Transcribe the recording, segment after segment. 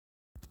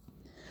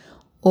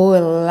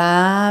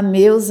Olá,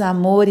 meus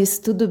amores,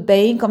 tudo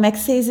bem? Como é que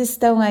vocês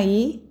estão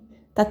aí?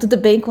 Tá tudo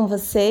bem com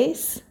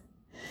vocês?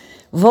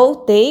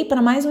 Voltei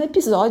para mais um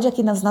episódio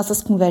aqui nas nossas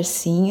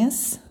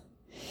conversinhas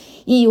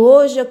e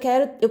hoje eu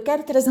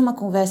quero trazer uma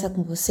conversa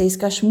com vocês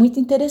que eu acho muito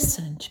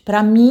interessante.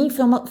 Para mim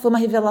foi uma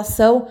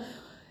revelação,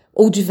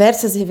 ou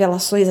diversas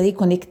revelações aí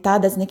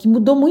conectadas, né, que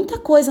mudou muita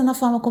coisa na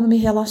forma como eu me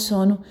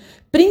relaciono,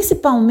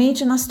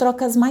 principalmente nas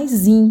trocas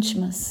mais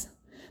íntimas.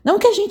 Não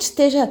que a gente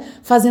esteja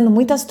fazendo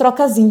muitas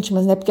trocas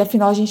íntimas, né? Porque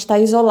afinal a gente está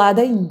isolada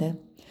ainda.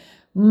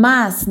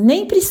 Mas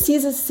nem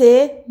precisa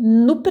ser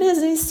no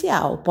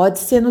presencial. Pode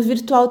ser no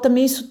virtual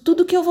também, isso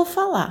tudo que eu vou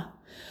falar.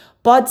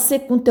 Pode ser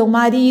com teu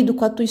marido,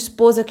 com a tua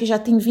esposa que já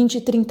tem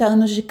 20, 30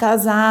 anos de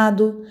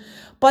casado.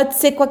 Pode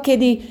ser com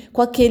aquele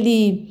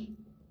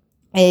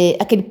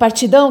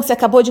partidão que você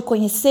acabou de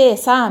conhecer,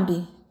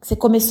 sabe? Você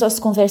começou as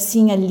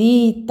conversinhas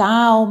ali e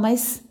tal,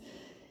 mas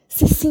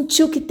você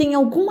sentiu que tem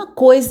alguma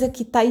coisa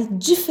que está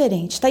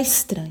diferente, está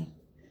estranho.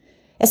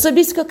 É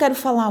sobre isso que eu quero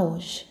falar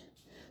hoje.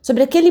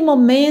 Sobre aquele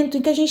momento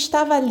em que a gente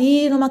estava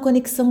ali numa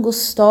conexão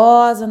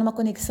gostosa, numa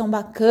conexão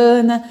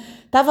bacana,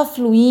 estava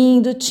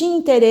fluindo, tinha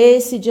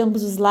interesse de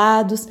ambos os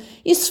lados,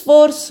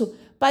 esforço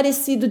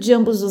parecido de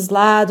ambos os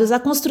lados, a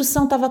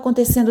construção estava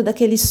acontecendo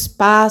daquele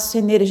espaço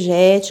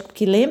energético,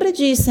 que lembra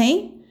disso,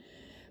 hein?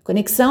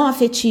 Conexão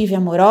afetiva e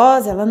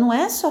amorosa, ela não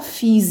é só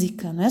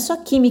física, não é só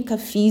química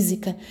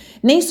física,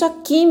 nem só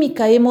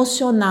química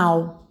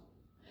emocional.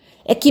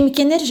 É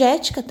química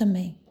energética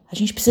também. A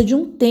gente precisa de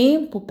um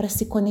tempo para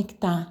se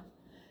conectar.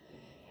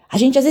 A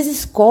gente às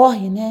vezes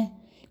corre, né?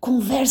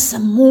 Conversa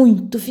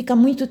muito, fica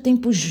muito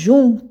tempo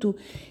junto,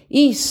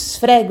 e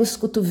esfrega os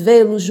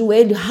cotovelos, o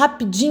joelho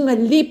rapidinho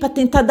ali para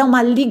tentar dar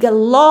uma liga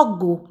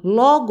logo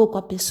com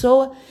a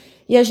pessoa.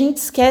 E a gente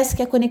esquece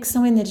que a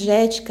conexão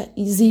energética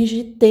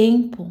exige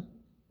tempo,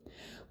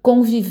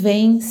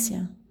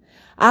 convivência,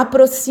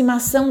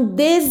 aproximação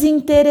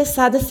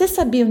desinteressada. Vocês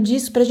sabiam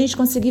disso? Para a gente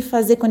conseguir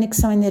fazer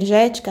conexão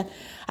energética,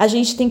 a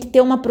gente tem que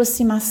ter uma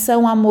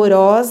aproximação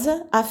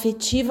amorosa,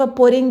 afetiva,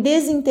 porém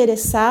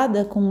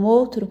desinteressada com o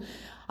outro,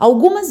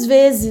 algumas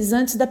vezes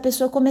antes da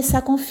pessoa começar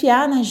a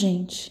confiar na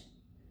gente,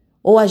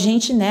 ou a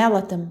gente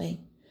nela também.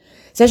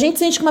 Se a gente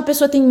sente que uma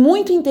pessoa tem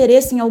muito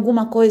interesse em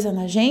alguma coisa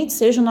na gente,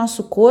 seja o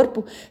nosso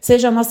corpo,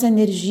 seja a nossa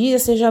energia,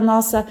 seja a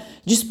nossa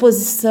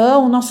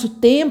disposição, o nosso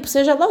tempo,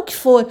 seja lá o que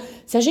for,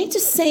 se a gente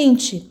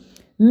sente,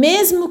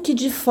 mesmo que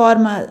de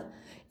forma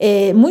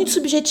muito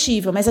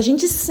subjetiva, mas a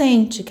gente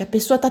sente que a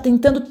pessoa está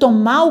tentando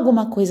tomar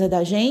alguma coisa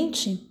da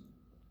gente,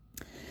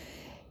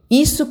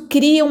 isso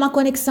cria uma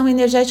conexão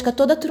energética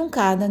toda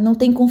truncada, não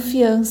tem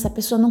confiança, a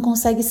pessoa não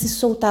consegue se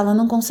soltar, ela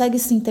não consegue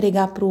se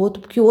entregar para o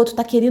outro, porque o outro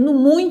está querendo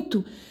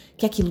muito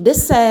que aquilo dê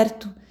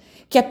certo,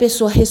 que a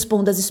pessoa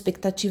responda às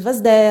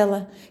expectativas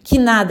dela, que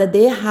nada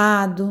dê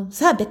errado,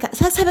 sabe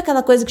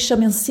aquela coisa que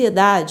chama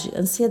ansiedade?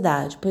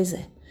 Ansiedade, pois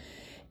é.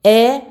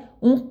 É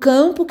um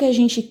campo que a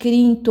gente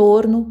cria em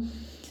torno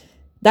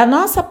da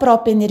nossa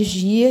própria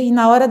energia e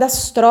na hora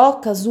das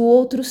trocas o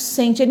outro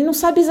sente, ele não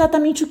sabe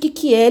exatamente o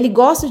que é, ele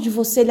gosta de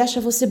você, ele acha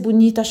você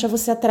bonita, acha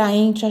você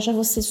atraente, acha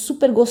você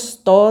super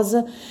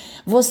gostosa,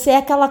 você é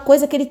aquela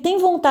coisa que ele tem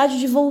vontade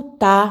de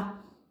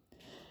voltar.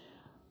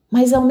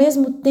 Mas ao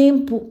mesmo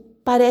tempo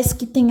parece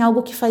que tem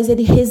algo que faz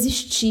ele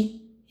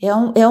resistir.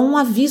 É um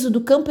aviso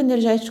do campo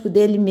energético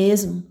dele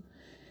mesmo.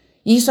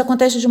 E isso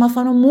acontece de uma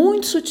forma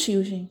muito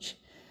sutil, gente.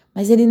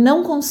 Mas ele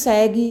não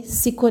consegue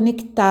se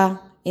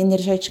conectar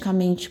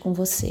energeticamente com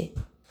você.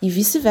 E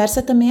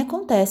vice-versa também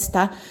acontece,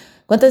 tá?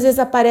 Quantas vezes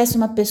aparece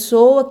uma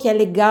pessoa que é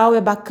legal,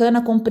 é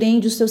bacana,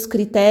 compreende os seus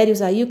critérios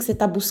aí, o que você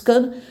está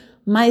buscando,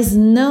 mas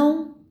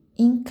não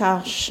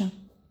encaixa.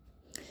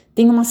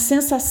 Tem uma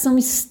sensação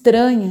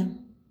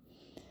estranha.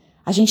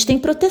 A gente tem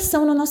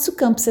proteção no nosso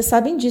campo, vocês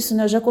sabem disso,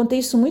 né? Eu já contei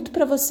isso muito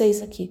para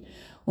vocês aqui.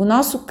 O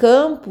nosso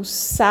campo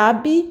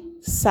sabe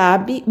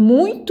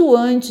muito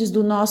antes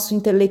do nosso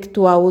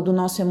intelectual ou do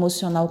nosso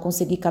emocional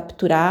conseguir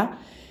capturar,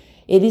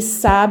 ele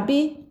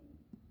sabe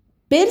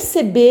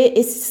perceber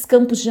esses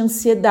campos de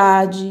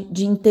ansiedade,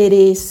 de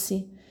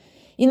interesse.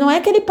 E não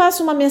é que ele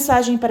passa uma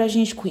mensagem para a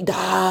gente,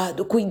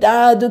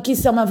 cuidado que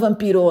isso é uma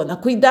vampirona,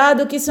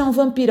 cuidado que isso é um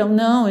vampirão.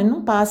 Não, ele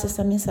não passa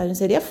essa mensagem.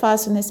 Seria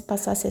fácil, né? Se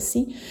passasse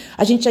assim,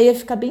 a gente aí ia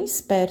ficar bem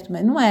esperto,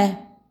 mas não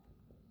é.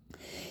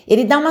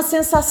 Ele dá uma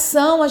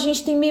sensação, a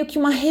gente tem meio que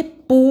uma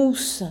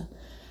repulsa.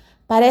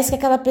 Parece que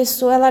aquela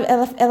pessoa,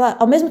 ela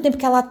ao mesmo tempo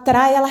que ela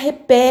atrai, ela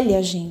repele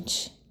a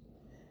gente.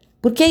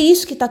 Porque é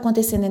isso que está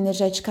acontecendo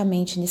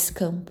energeticamente nesse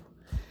campo.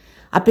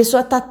 A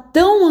pessoa está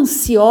tão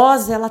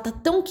ansiosa, ela está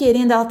tão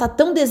querendo, ela está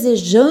tão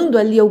desejando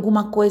ali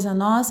alguma coisa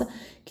nossa,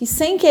 que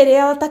sem querer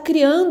ela está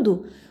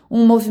criando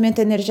um movimento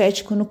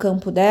energético no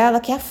campo dela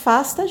que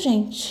afasta a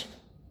gente.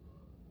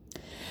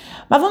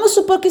 Mas vamos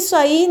supor que isso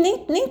aí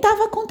nem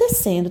estava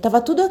acontecendo,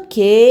 estava tudo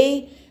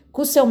ok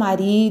com o seu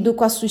marido,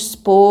 com a sua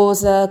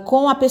esposa,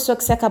 com a pessoa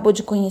que você acabou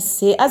de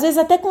conhecer, às vezes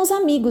até com os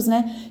amigos,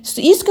 né?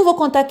 Isso que eu vou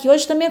contar aqui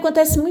hoje também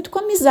acontece muito com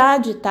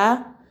amizade,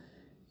 tá?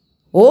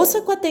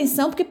 Ouça com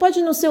atenção, porque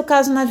pode não ser o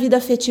caso na vida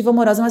afetiva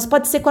amorosa, mas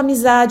pode ser com a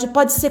amizade,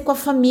 pode ser com a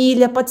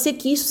família, pode ser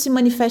que isso se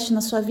manifeste na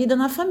sua vida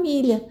na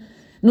família,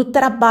 no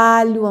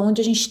trabalho,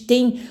 onde a gente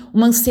tem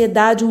uma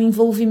ansiedade, um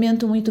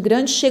envolvimento muito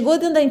grande. Chegou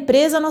dentro da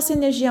empresa, a nossa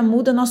energia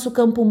muda, nosso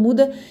campo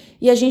muda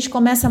e a gente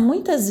começa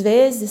muitas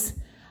vezes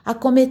a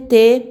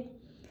cometer,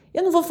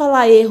 eu não vou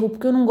falar erro,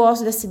 porque eu não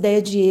gosto dessa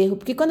ideia de erro,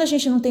 porque quando a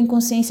gente não tem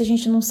consciência, a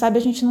gente não sabe,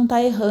 a gente não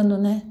está errando,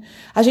 né?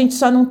 A gente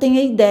só não tem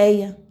a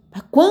ideia.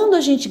 Quando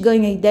a gente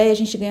ganha a ideia, a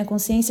gente ganha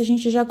consciência, a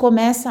gente já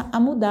começa a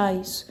mudar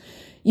isso.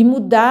 E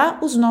mudar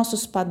os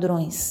nossos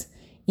padrões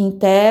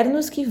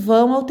internos que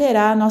vão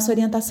alterar a nossa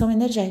orientação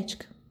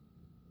energética.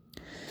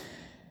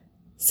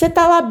 Você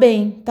tá lá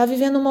bem, tá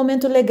vivendo um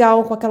momento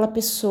legal com aquela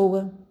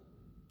pessoa,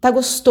 tá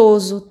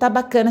gostoso, tá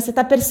bacana, você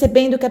tá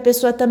percebendo que a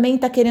pessoa também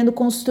tá querendo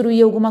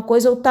construir alguma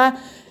coisa ou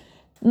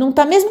não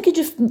tá, mesmo que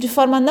de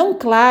forma não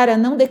clara,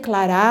 não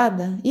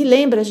declarada. E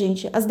lembra,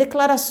 gente, as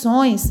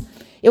declarações,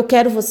 eu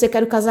quero você,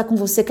 quero casar com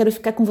você, quero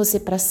ficar com você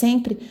para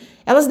sempre,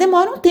 elas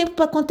demoram um tempo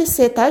para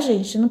acontecer, tá,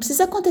 gente? Não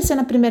precisa acontecer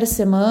na primeira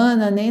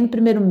semana, nem no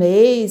primeiro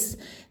mês,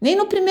 nem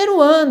no primeiro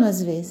ano,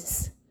 às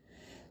vezes.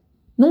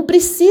 Não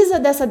precisa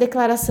dessa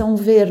declaração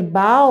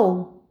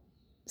verbal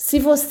se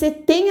você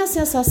tem a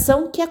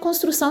sensação que a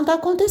construção está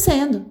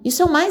acontecendo.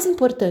 Isso é o mais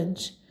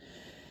importante.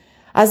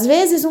 Às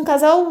vezes um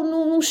casal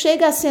não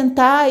chega a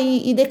sentar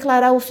e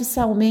declarar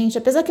oficialmente,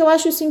 apesar que eu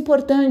acho isso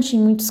importante em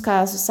muitos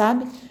casos,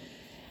 sabe?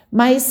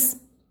 Mas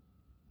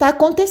está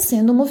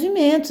acontecendo um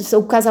movimento,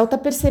 o casal está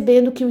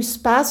percebendo que o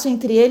espaço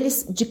entre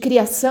eles de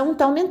criação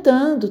está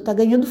aumentando, está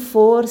ganhando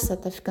força,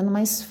 está ficando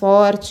mais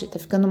forte, está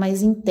ficando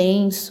mais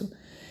intenso.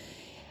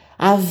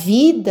 A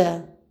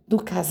vida do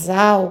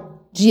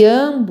casal, de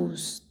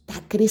ambos,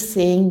 está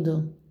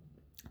crescendo,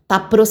 está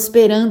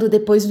prosperando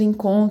depois do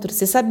encontro.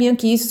 Vocês sabiam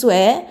que isso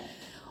é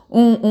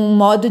um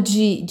modo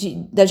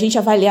da gente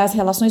avaliar as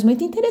relações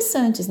muito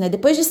interessantes, né?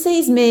 Depois de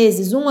 6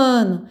 meses, 1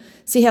 ano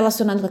se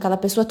relacionando com aquela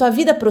pessoa, tua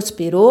vida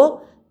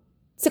prosperou,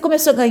 você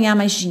começou a ganhar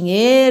mais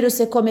dinheiro,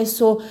 você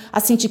começou a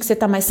sentir que você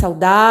está mais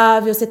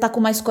saudável, você está com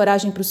mais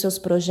coragem para os seus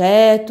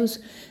projetos.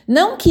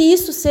 Não que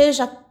isso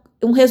seja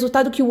um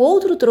resultado que o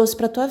outro trouxe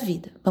para a tua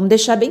vida. Vamos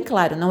deixar bem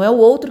claro, não é o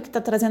outro que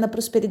está trazendo a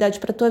prosperidade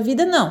para a tua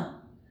vida, não.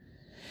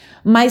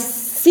 Mas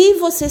se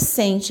você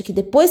sente que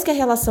depois que a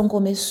relação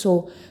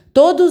começou,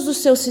 todos os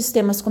seus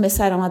sistemas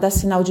começaram a dar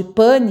sinal de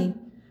pane,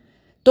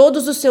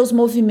 todos os seus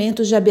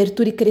movimentos de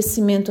abertura e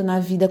crescimento na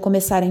vida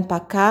começaram a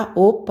empacar,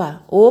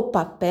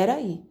 opa,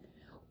 peraí.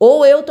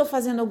 Ou eu estou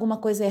fazendo alguma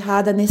coisa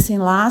errada nesse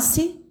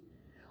enlace,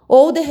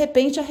 ou de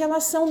repente a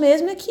relação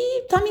mesmo é que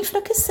está me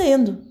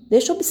enfraquecendo.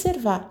 Deixa eu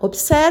observar.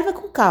 Observa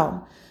com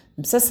calma.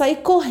 Não precisa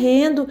sair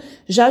correndo,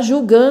 já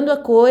julgando a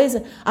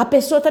coisa. A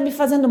pessoa está me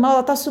fazendo mal,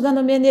 ela está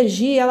sugando a minha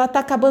energia, ela está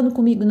acabando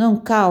comigo. Não,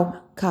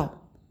 calma.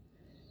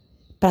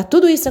 Para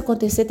tudo isso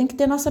acontecer tem que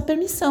ter nossa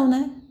permissão,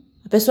 né?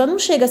 A pessoa não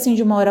chega assim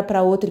de uma hora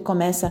para outra e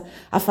começa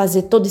a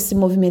fazer todo esse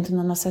movimento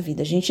na nossa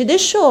vida. A gente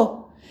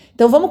deixou.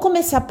 Então vamos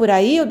começar por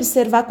aí,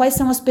 observar quais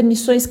são as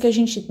permissões que a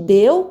gente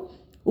deu,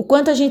 o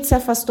quanto a gente se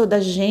afastou da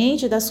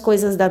gente, das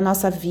coisas da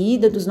nossa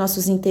vida, dos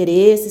nossos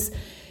interesses,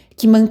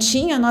 que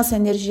mantinha a nossa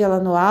energia lá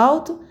no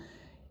alto,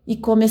 e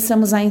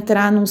começamos a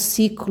entrar num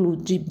ciclo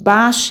de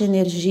baixa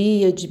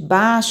energia, de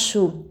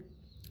baixo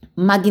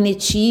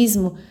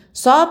magnetismo,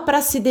 só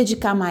para se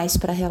dedicar mais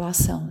para a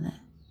relação, né?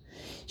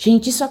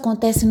 Gente, isso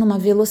acontece numa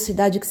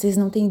velocidade que vocês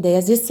não têm ideia.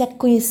 Às vezes você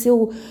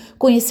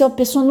conheceu a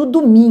pessoa no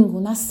domingo,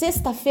 na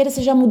sexta-feira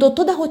você já mudou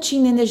toda a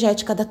rotina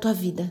energética da tua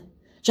vida.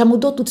 Já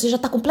mudou tudo, você já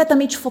está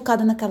completamente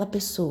focada naquela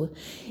pessoa.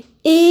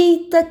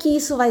 Eita, que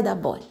isso vai dar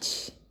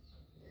bode.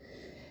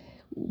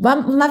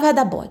 Mas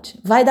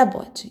vai dar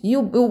bode. E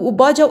o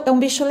bode é um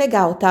bicho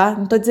legal, tá?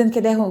 Não estou dizendo que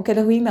ele é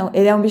ruim, não.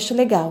 Ele é um bicho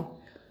legal.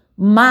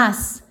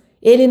 Mas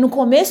ele, no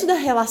começo da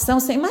relação,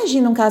 você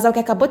imagina um casal que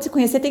acabou de se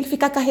conhecer, tem que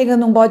ficar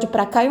carregando um bode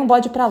pra cá e um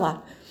bode pra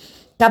lá.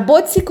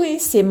 Acabou de se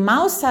conhecer,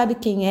 mal sabe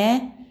quem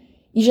é,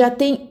 e já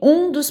tem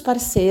um dos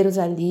parceiros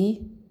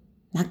ali,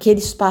 naquele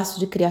espaço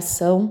de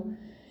criação,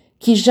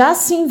 que já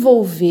se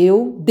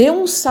envolveu, deu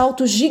um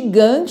salto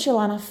gigante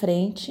lá na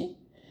frente,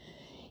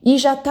 e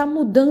já tá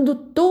mudando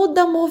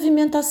toda a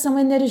movimentação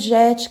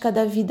energética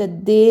da vida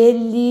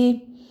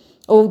dele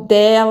ou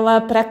dela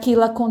para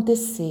aquilo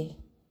acontecer.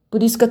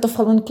 Por isso que eu tô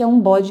falando que é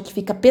um bode que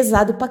fica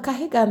pesado para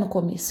carregar no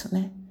começo,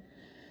 né?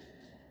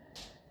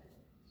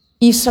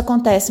 Isso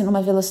acontece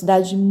numa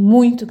velocidade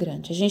muito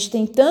grande. A gente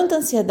tem tanta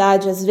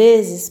ansiedade, às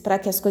vezes, para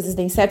que as coisas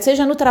deem certo,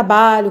 seja no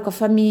trabalho, com a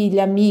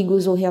família,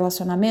 amigos ou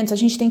relacionamentos, a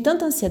gente tem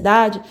tanta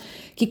ansiedade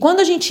que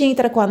quando a gente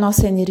entra com a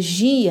nossa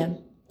energia,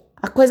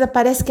 a coisa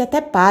parece que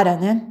até para,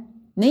 né?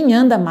 Nem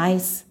anda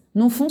mais,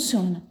 não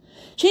funciona.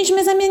 Gente,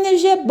 mas a minha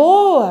energia é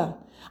boa,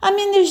 a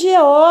minha energia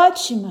é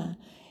ótima.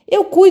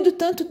 Eu cuido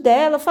tanto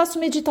dela, faço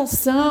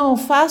meditação,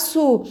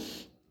 faço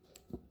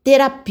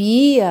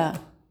terapia,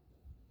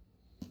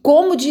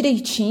 como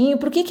direitinho.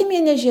 Por que minha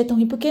energia é tão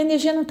ruim? Porque a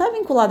energia não está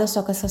vinculada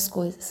só com essas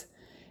coisas.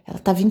 Ela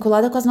está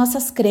vinculada com as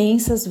nossas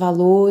crenças,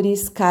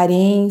 valores,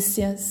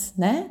 carências,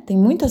 né? Tem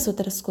muitas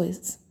outras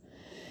coisas.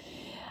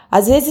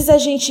 Às vezes a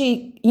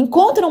gente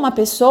encontra uma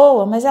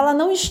pessoa, mas ela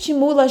não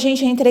estimula a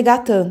gente a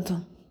entregar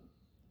tanto.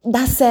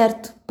 Dá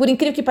certo. Por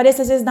incrível que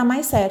pareça, às vezes dá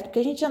mais certo, porque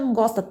a gente já não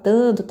gosta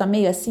tanto, tá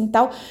meio assim e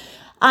tal.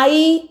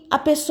 Aí a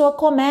pessoa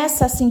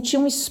começa a sentir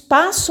um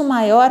espaço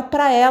maior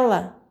para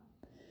ela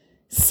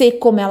ser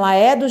como ela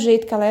é, do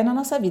jeito que ela é na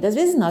nossa vida. Às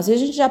vezes não, às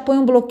vezes a gente já põe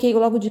um bloqueio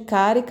logo de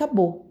cara e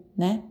acabou,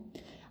 né?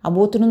 O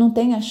outro não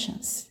tem a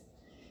chance.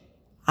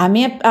 A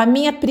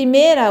minha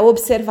primeira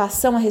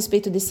observação a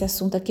respeito desse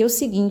assunto aqui é o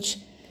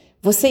seguinte: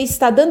 você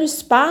está dando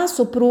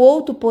espaço para o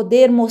outro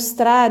poder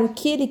mostrar o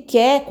que ele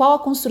quer, qual a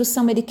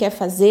construção ele quer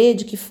fazer,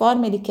 de que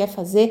forma ele quer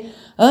fazer,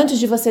 antes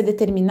de você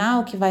determinar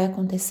o que vai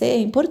acontecer? É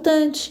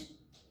importante.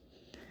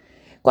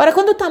 Agora,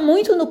 quando está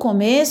muito no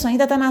começo,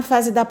 ainda está na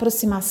fase da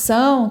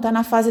aproximação, está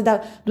na fase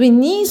do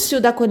início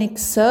da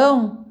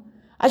conexão,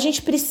 a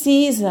gente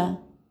precisa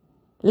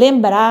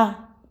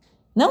lembrar,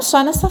 não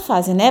só nessa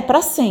fase, né,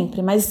 para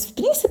sempre, mas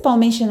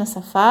principalmente nessa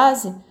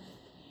fase,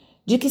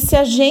 de que se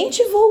a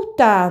gente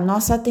voltar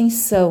nossa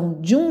atenção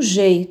de um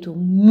jeito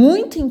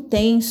muito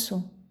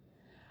intenso,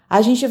 a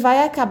gente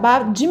vai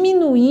acabar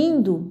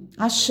diminuindo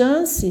as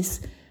chances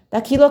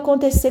daquilo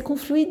acontecer com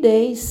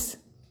fluidez.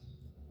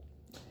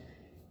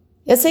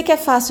 Eu sei que é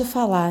fácil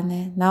falar,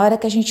 né? Na hora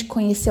que a gente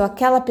conheceu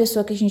aquela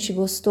pessoa que a gente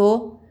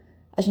gostou,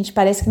 a gente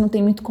parece que não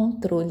tem muito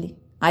controle.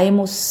 A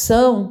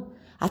emoção,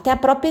 até a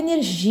própria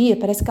energia,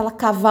 parece que ela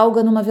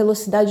cavalga numa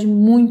velocidade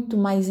muito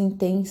mais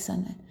intensa,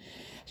 né?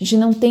 A gente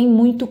não tem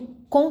muito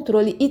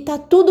controle. E tá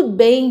tudo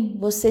bem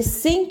você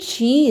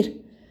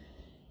sentir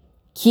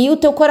que o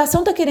teu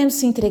coração tá querendo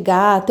se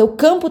entregar, teu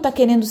campo tá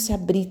querendo se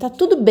abrir, tá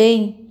tudo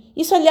bem.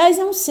 Isso, aliás,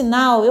 é um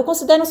sinal, eu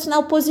considero um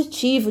sinal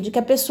positivo, de que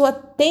a pessoa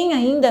tem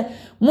ainda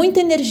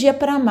muita energia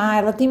para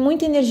amar, ela tem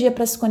muita energia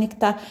para se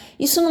conectar.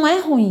 Isso não é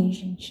ruim,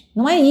 gente.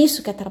 Não é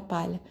isso que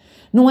atrapalha.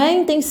 Não é a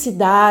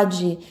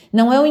intensidade,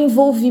 não é o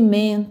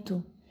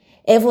envolvimento.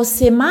 É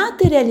você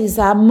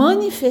materializar,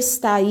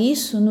 manifestar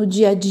isso no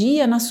dia a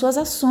dia, nas suas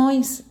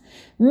ações.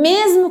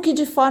 Mesmo que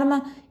de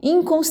forma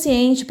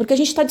inconsciente, porque a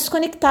gente está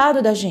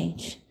desconectado da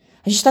gente.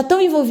 A gente está tão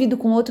envolvido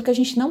com o outro que a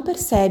gente não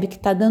percebe que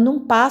está dando um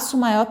passo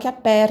maior que a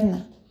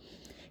perna.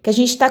 Que a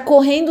gente está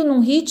correndo num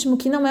ritmo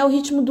que não é o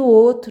ritmo do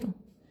outro.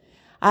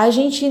 A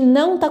gente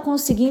não está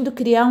conseguindo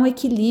criar um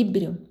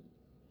equilíbrio.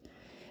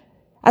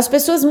 As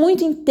pessoas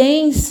muito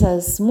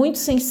intensas, muito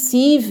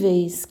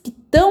sensíveis, que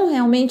estão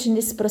realmente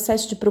nesse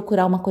processo de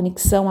procurar uma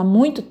conexão há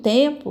muito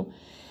tempo,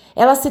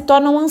 elas se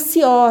tornam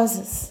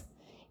ansiosas.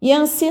 E a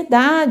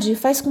ansiedade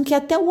faz com que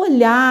até o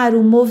olhar,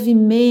 o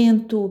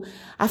movimento,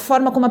 a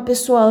forma como a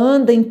pessoa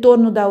anda em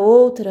torno da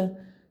outra,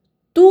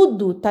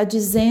 tudo está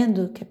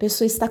dizendo que a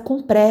pessoa está com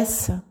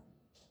pressa.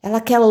 Ela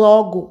quer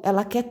logo,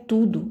 ela quer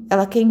tudo,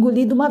 ela quer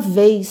engolir de uma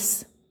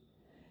vez.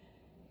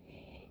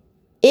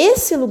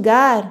 Esse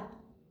lugar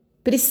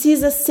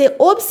precisa ser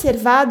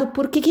observado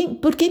por quem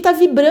está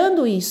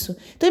vibrando isso.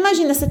 Então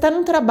imagina, você está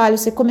num trabalho,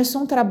 você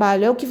começou um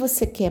trabalho, é o que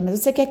você quer,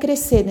 mas você quer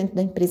crescer dentro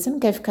da empresa, você não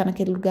quer ficar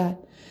naquele lugar.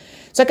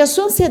 Só que a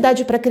sua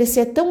ansiedade para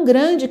crescer é tão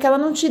grande que ela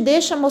não te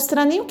deixa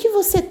mostrar nem o que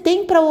você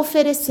tem para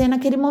oferecer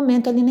naquele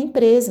momento ali na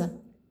empresa.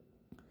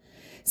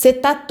 Você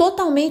está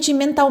totalmente e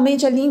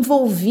mentalmente ali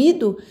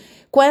envolvido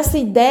com essa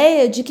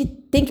ideia de que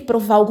tem que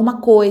provar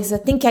alguma coisa,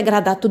 tem que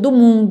agradar todo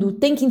mundo,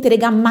 tem que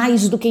entregar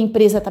mais do que a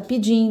empresa está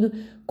pedindo.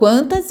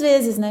 Quantas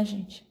vezes, né,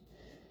 gente?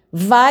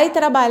 Vai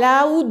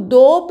trabalhar o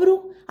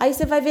dobro, aí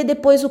você vai ver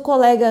depois o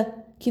colega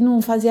que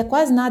não fazia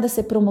quase nada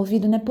ser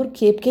promovido, né? Por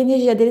quê? Porque a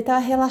energia dele estava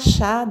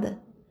relaxada.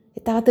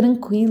 Ele estava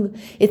tranquilo,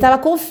 ele estava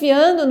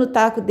confiando no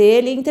taco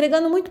dele e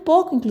entregando muito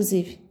pouco,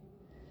 inclusive.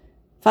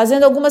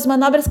 Fazendo algumas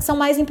manobras que são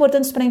mais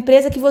importantes para a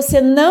empresa que você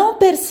não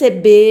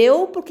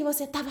percebeu porque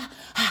você estava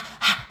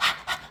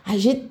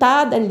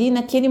agitada ali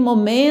naquele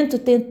momento,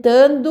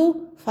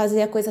 tentando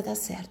fazer a coisa dar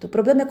certo. O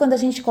problema é quando a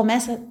gente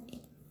começa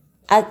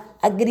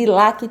a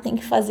grilar que tem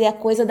que fazer a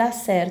coisa dar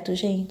certo,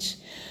 gente.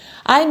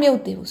 Ai, meu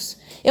Deus,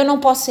 eu não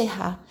posso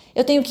errar,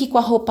 eu tenho que ir com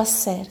a roupa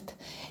certa,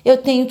 eu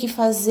tenho que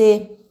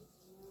fazer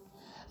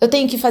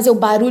o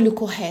barulho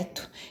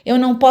correto. Eu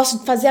não posso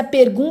fazer a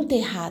pergunta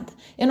errada.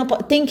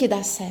 Tem que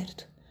dar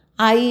certo.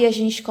 Aí a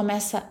gente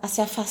começa a se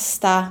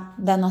afastar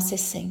da nossa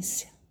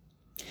essência.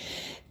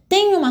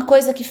 Tem uma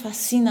coisa que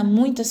fascina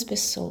muitas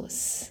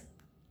pessoas.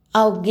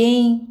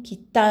 Alguém que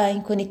está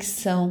em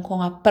conexão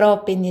com a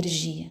própria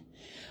energia,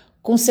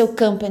 com o seu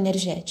campo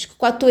energético,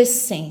 com a tua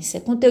essência,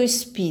 com o teu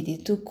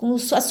espírito, com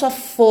a sua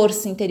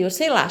força interior.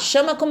 Sei lá,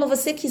 chama como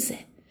você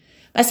quiser.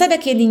 Mas sabe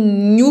aquele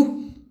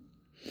nhu?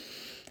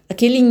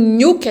 Aquele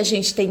nhu que a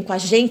gente tem com a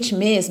gente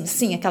mesmo,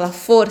 sim, aquela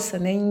força,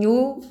 né?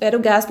 Nhu era o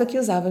Gaspa que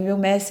usava, meu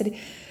mestre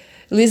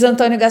Luiz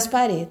Antônio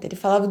Gaspareto. Ele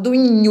falava do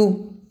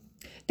nhu.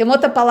 Tem uma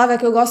outra palavra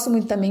que eu gosto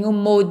muito também, o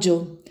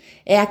mojo.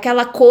 É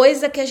aquela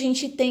coisa que a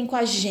gente tem com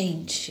a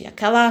gente,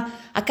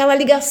 aquela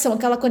ligação,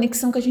 aquela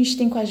conexão que a gente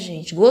tem com a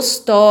gente.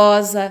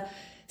 Gostosa,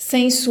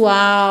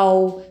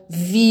 sensual,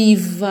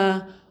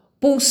 viva,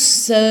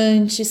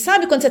 pulsante.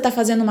 Sabe quando você está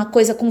fazendo uma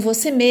coisa com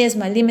você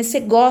mesma ali, mas você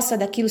gosta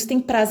daquilo, você tem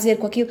prazer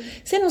com aquilo,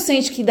 você não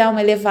sente que dá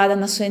uma elevada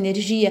na sua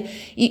energia?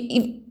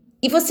 E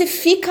E você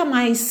fica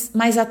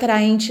mais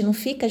atraente, não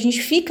fica? A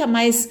gente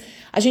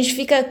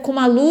fica com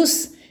uma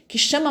luz que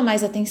chama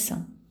mais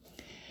atenção.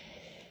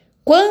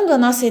 Quando a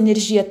nossa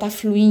energia está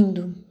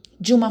fluindo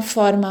de uma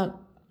forma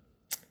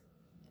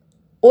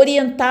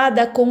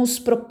orientada com os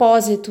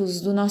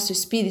propósitos do nosso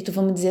espírito,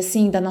 vamos dizer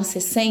assim, da nossa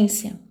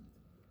essência,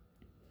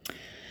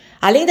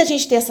 além da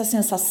gente ter essa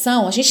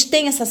sensação, a gente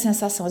tem essa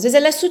sensação, às vezes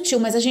ela é sutil,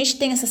 mas a gente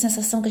tem essa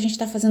sensação que a gente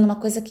está fazendo uma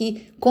coisa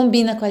que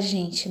combina com a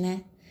gente,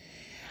 né?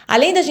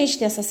 Além da gente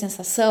ter essa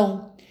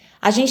sensação,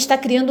 a gente está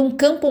criando um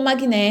campo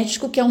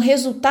magnético que é um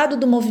resultado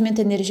do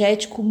movimento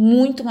energético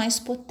muito mais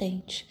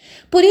potente.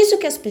 Por isso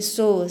que as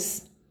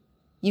pessoas,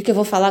 e o que eu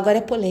vou falar agora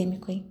é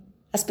polêmico, hein?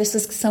 As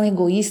pessoas que são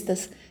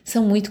egoístas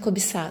são muito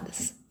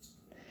cobiçadas.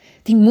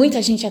 Tem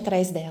muita gente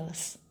atrás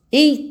delas.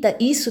 Eita,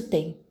 isso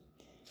tem.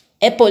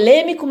 É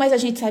polêmico, mas a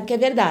gente sabe que é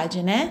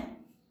verdade, né?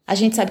 A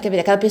gente sabe que é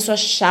verdade. Aquela pessoa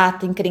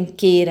chata,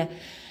 encrenqueira,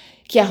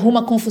 que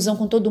arruma confusão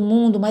com todo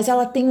mundo, mas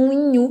ela tem um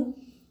inhu.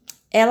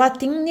 Ela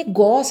tem um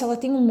negócio, ela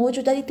tem um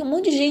monte, daí tem um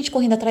monte de gente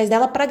correndo atrás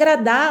dela para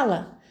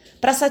agradá-la,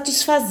 para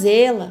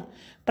satisfazê-la,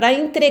 para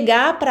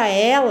entregar para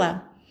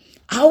ela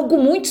algo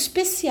muito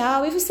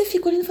especial. E você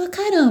fica olhando e fala,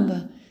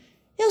 caramba,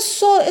 eu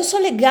sou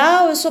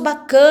legal, eu sou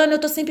bacana, eu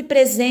tô sempre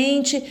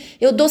presente,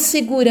 eu dou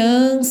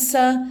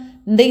segurança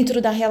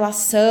dentro da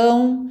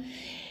relação.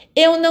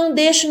 Eu não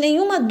deixo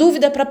nenhuma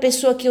dúvida para a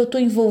pessoa que eu estou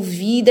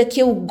envolvida, que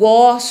eu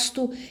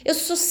gosto. Eu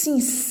sou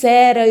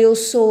sincera, eu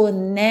sou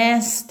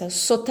honesta,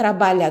 sou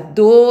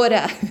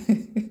trabalhadora.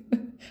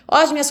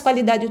 Olha as minhas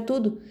qualidades e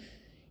tudo.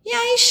 E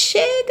aí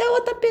chega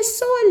outra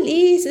pessoa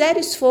ali, zero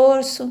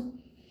esforço.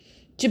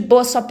 De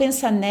boa, só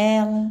pensa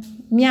nela,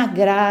 me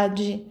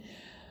agrade,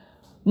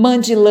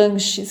 mande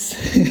lanches.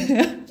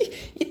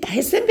 E tá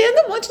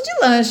recebendo um monte de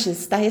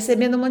lanches,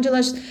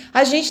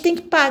 A gente tem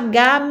que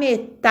pagar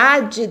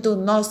metade do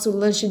nosso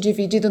lanche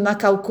dividido na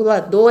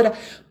calculadora.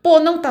 Pô,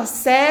 não tá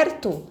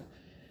certo.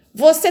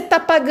 Você tá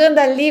pagando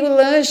ali o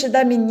lanche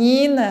da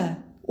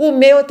menina. O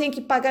meu eu tenho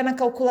que pagar na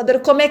calculadora.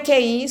 Como é que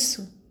é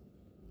isso?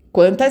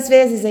 Quantas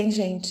vezes, hein,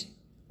 gente?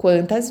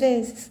 Quantas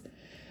vezes?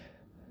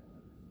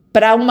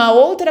 Para uma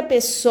outra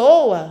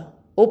pessoa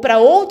ou para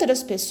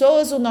outras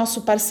pessoas, o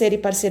nosso parceiro e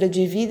parceira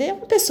de vida é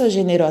uma pessoa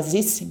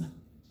generosíssima.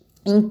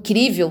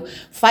 Incrível,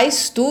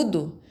 faz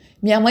tudo.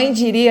 Minha mãe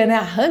diria, né?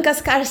 Arranca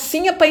as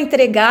carcinhas para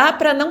entregar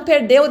para não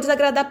perder ou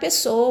desagradar a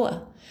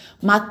pessoa.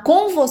 Mas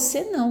com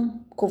você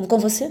não. Com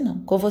você não.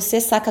 Com você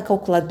saca a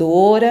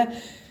calculadora,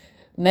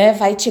 né?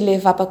 Vai te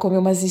levar para comer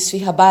umas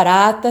esfirra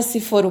baratas, se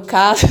for o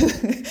caso,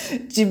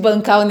 de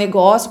bancar o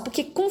negócio,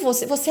 porque com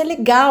você é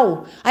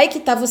legal. Aí que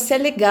tá, você é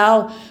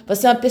legal.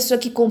 Você é uma pessoa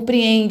que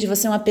compreende,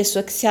 você é uma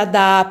pessoa que se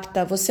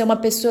adapta, você é uma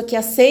pessoa que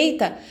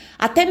aceita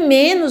até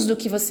menos do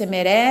que você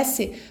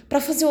merece para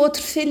fazer o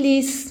outro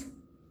feliz.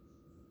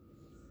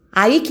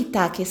 Aí que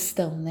tá a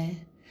questão, né?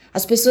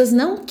 As pessoas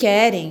não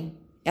querem,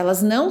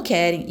 elas não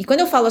querem. E quando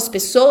eu falo as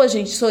pessoas,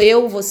 gente, sou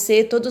eu,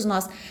 você, todos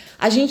nós.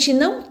 A gente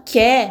não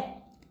quer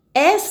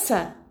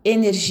essa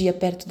energia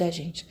perto da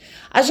gente.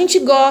 A gente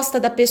gosta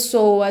da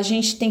pessoa, a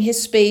gente tem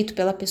respeito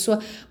pela pessoa,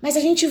 mas a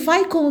gente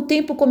vai com o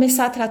tempo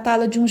começar a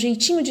tratá-la de um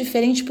jeitinho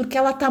diferente porque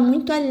ela tá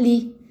muito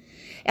ali.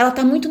 Ela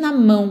tá muito na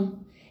mão.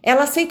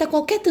 Ela aceita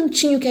qualquer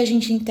tantinho que a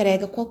gente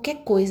entrega, qualquer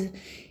coisa.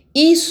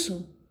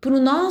 Isso, para o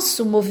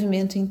nosso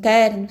movimento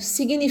interno,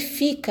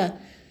 significa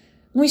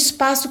um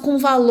espaço com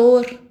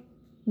valor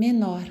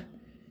menor.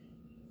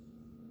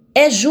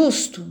 É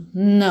justo?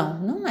 Não,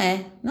 não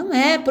é. Não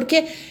é,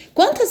 porque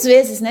quantas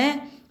vezes,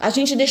 né, a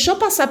gente deixou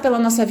passar pela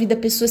nossa vida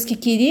pessoas que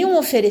queriam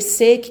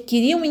oferecer, que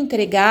queriam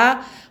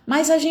entregar,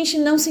 mas a gente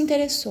não se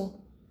interessou.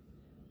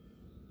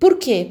 Por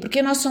quê?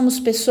 Porque nós somos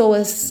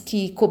pessoas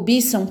que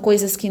cobiçam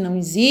coisas que não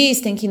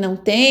existem, que não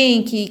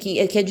têm, que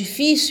é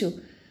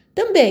difícil?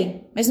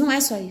 Também, mas não é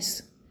só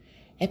isso.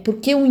 É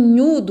porque o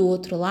nhu do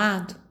outro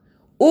lado,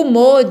 o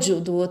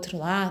módio do outro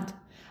lado,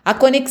 a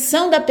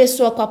conexão da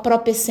pessoa com a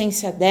própria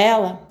essência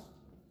dela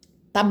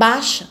tá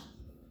baixa.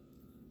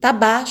 Tá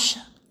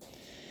baixa.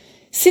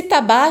 Se tá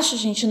baixa,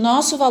 gente,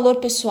 nosso valor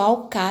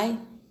pessoal cai.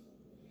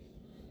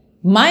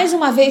 Mais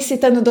uma vez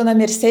citando Dona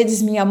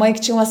Mercedes, minha mãe, que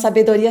tinha uma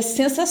sabedoria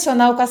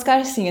sensacional com as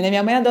carcinhas, né?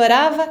 Minha mãe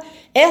adorava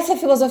essa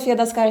filosofia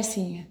das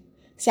carcinhas.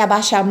 Se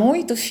abaixar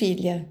muito,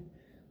 filha,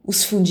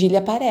 os fundilhos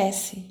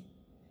aparecem.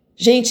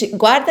 Gente,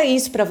 guarda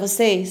isso para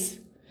vocês.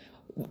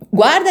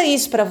 Guarda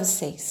isso para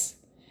vocês.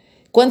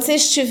 Quando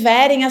vocês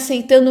estiverem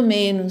aceitando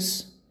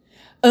menos,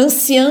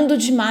 ansiando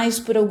demais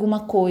por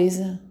alguma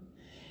coisa,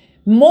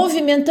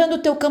 movimentando o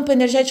teu campo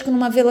energético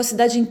numa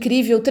velocidade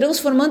incrível,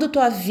 transformando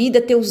tua vida,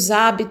 teus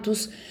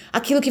hábitos,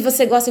 aquilo que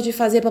você gosta de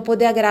fazer para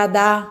poder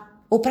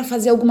agradar ou para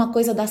fazer alguma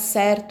coisa dar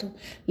certo.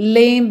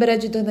 Lembra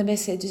de Dona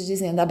Mercedes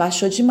dizendo,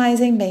 abaixou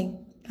demais, hein, bem?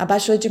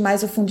 Abaixou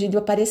demais, o fundilho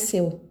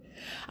apareceu.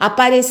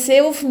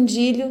 Apareceu o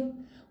fundilho,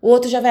 o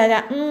outro já vai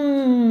olhar,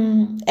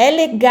 é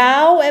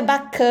legal, é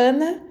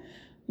bacana,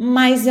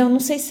 mas eu não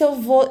sei se eu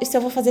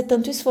vou fazer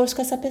tanto esforço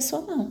com essa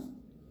pessoa, não.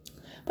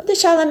 Vou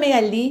deixar ela meio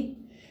ali.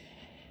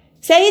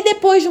 Se aí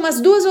depois de umas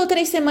 2 ou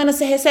 3 semanas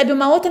você recebe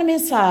uma outra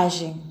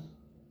mensagem,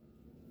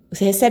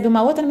 Você recebe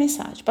uma outra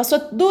mensagem. Passou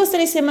 2,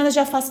 3 semanas de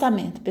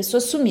afastamento. A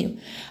pessoa sumiu.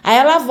 Aí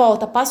ela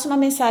volta, passa uma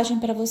mensagem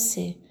para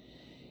você.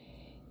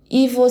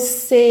 E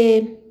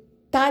você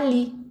tá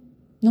ali,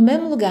 no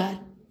mesmo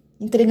lugar,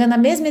 entregando a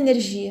mesma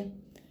energia,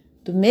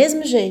 do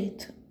mesmo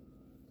jeito.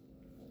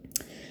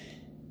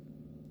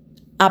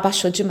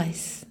 Abaixou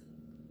demais.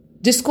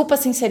 Desculpa a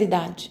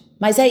sinceridade,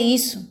 mas é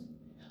isso.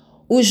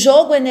 O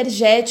jogo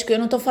energético, eu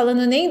não estou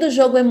falando nem do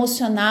jogo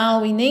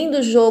emocional e nem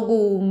do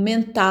jogo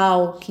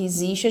mental que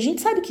existe. A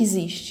gente sabe que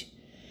existe.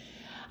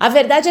 A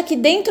verdade é que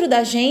dentro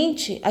da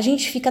gente, a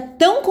gente fica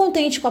tão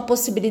contente com a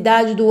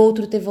possibilidade do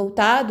outro ter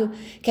voltado,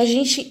 que a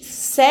gente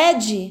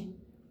cede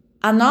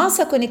a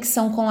nossa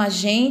conexão com a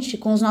gente,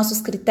 com os nossos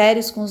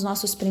critérios, com os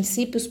nossos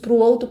princípios, para o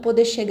outro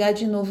poder chegar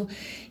de novo.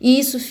 E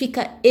isso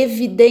fica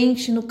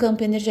evidente no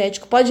campo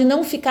energético. Pode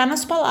não ficar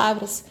nas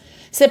palavras.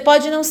 Você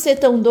pode não ser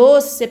tão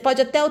doce, você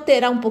pode até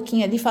alterar um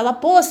pouquinho ali, falar,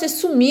 pô, você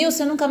sumiu,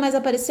 você nunca mais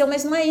apareceu,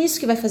 mas não é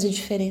isso que vai fazer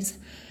diferença.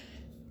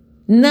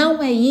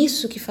 Não é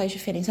isso que faz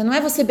diferença. Não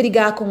é você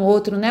brigar com o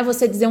outro, não é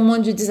você dizer um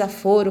monte de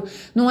desaforo,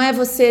 não é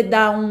você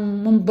dar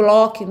um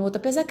bloco no outro,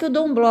 apesar que eu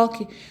dou um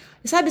bloco.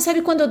 Sabe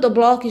quando eu dou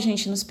bloco,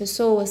 gente, nas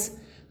pessoas?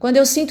 Quando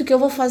eu sinto que eu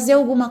vou fazer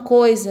alguma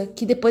coisa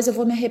que depois eu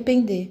vou me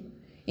arrepender.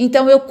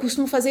 Então eu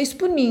costumo fazer isso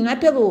por mim, não é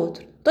pelo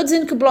outro. Tô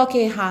dizendo que o bloco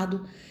é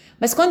errado.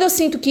 Mas quando eu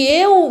sinto que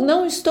eu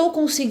não estou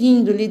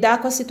conseguindo lidar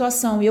com a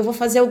situação e eu vou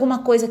fazer alguma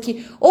coisa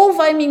que ou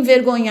vai me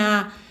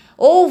envergonhar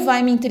ou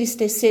vai me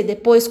entristecer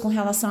depois com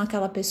relação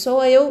àquela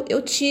pessoa,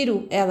 eu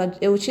tiro ela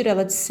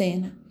de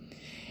cena.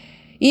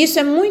 E isso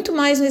é muito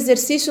mais um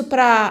exercício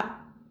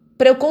para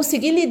eu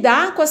conseguir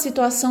lidar com a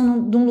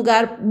situação de um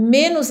lugar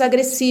menos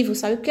agressivo,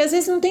 sabe? Porque às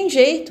vezes não tem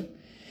jeito.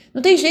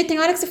 Não tem jeito, tem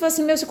hora que você fala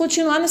assim, se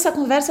continuar nessa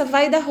conversa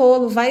vai dar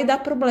rolo, vai dar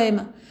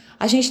problema.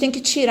 A gente tem que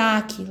tirar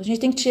aquilo, a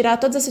gente tem que tirar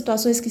todas as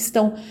situações que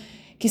estão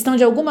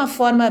de alguma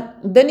forma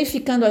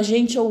danificando a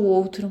gente ou o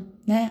outro,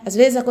 né? Às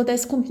vezes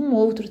acontece com o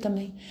outro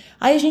também.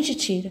 Aí a gente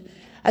tira.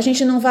 A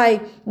gente não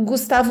vai... O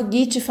Gustavo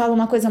Guitti fala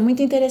uma coisa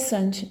muito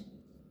interessante.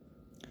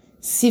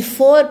 Se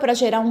for para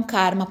gerar um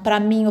karma para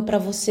mim ou para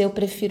você, eu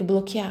prefiro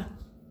bloquear.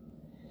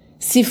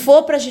 Se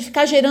for para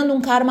ficar gerando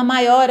um karma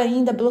maior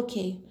ainda,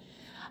 bloqueio.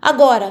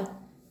 Agora,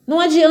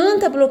 não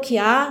adianta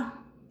bloquear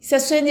se a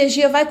sua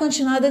energia vai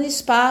continuar dando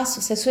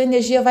espaço, se a sua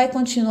energia vai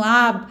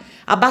continuar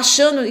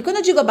abaixando. E quando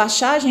eu digo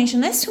abaixar, gente,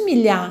 não é se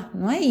humilhar,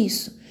 não é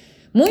isso.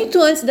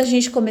 Muito antes da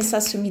gente começar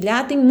a se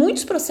humilhar, tem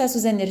muitos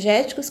processos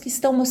energéticos que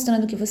estão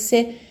mostrando que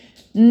você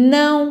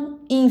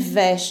não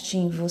investe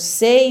em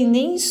você e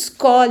nem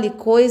escolhe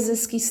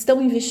coisas que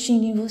estão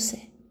investindo em você.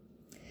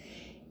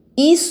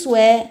 Isso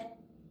é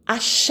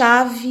a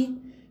chave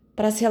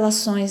para as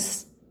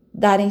relações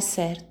darem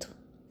certo.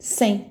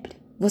 Sempre.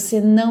 Você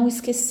não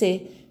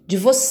esquecer de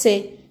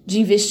você,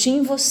 de investir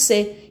em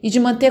você e de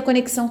manter a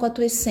conexão com a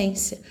tua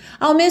essência.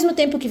 Ao mesmo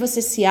tempo que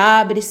você se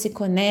abre, se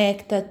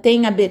conecta,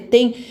 tem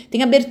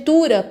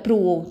abertura para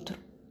o outro.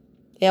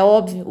 É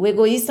óbvio, o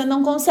egoísta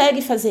não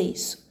consegue fazer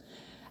isso.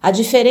 A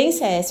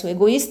diferença é essa, o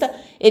egoísta,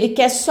 ele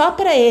quer só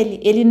para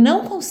ele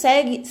não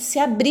consegue se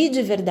abrir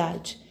de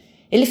verdade.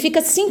 Ele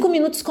fica 5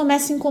 minutos,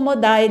 começa a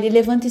incomodar, ele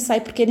levanta e sai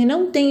porque ele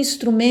não tem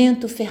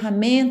instrumento,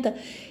 ferramenta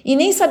e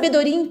nem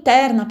sabedoria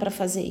interna para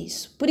fazer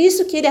isso. Por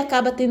isso que ele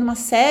acaba tendo uma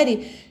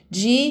série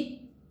de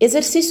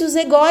exercícios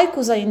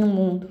egóicos aí no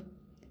mundo.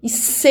 E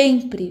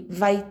sempre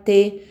vai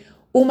ter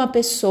uma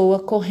pessoa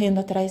correndo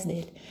atrás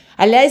dele.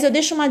 Aliás, eu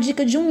deixo uma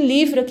dica de um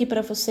livro aqui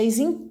para vocês,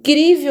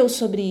 incrível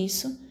sobre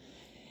isso,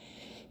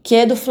 que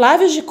é do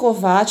Flávio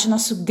Gicovati,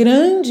 nosso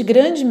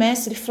grande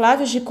mestre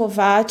Flávio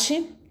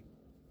Gicovati.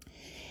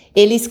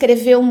 Ele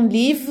escreveu um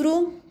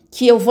livro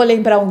que eu vou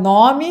lembrar o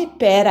nome,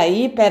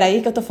 peraí,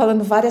 que eu tô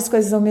falando várias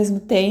coisas ao mesmo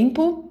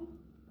tempo.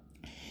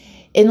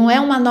 E não é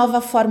uma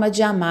nova forma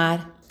de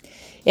amar,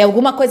 é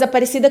alguma coisa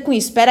parecida com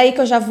isso. Peraí que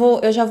eu já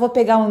vou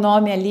pegar o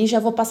nome ali e já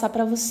vou passar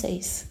para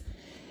vocês.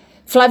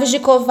 Flávio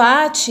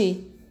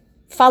Gicovati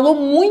falou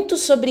muito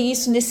sobre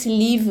isso nesse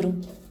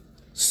livro,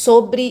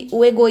 sobre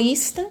o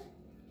egoísta,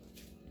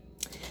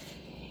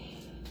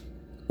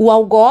 o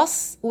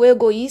algoz, o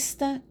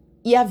egoísta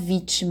e a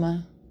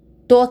vítima.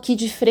 Estou aqui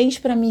de frente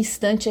para minha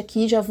estante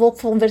aqui, já vou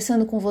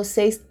conversando com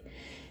vocês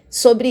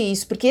sobre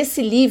isso, porque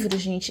esse livro,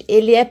 gente,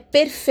 ele é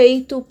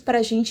perfeito para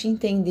a gente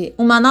entender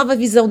uma nova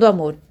visão do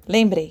amor.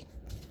 Lembrei,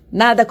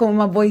 nada como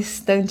uma boa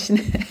estante, né?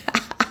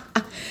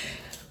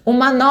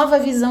 Uma nova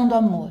visão do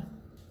amor.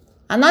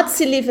 Anote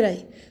esse livro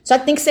aí. Só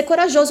que tem que ser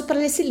corajoso para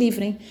ler esse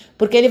livro, hein?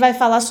 Porque ele vai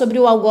falar sobre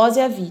o algoz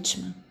e a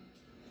vítima,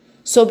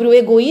 sobre o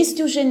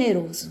egoísta e o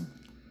generoso.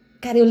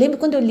 Cara, eu lembro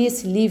quando eu li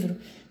esse livro,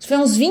 isso foi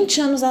uns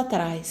 20 anos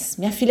atrás.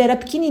 Minha filha era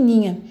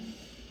pequenininha.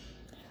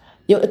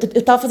 Eu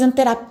estava fazendo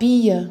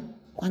terapia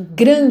com a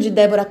grande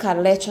Débora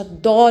Carletti.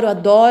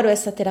 Adoro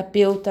essa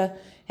terapeuta.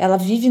 Ela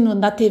vive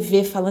na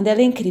TV falando, ela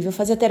é incrível. Eu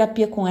fazia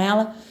terapia com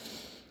ela.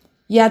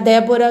 E a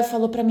Débora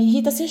falou para mim,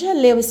 Rita, você já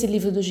leu esse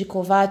livro do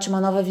Gicovati, Uma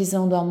Nova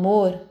Visão do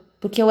Amor?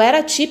 Porque eu era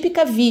a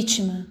típica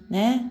vítima,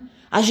 né?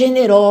 A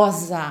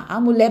generosa, a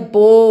mulher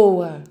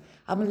boa,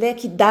 A mulher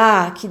que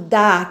dá,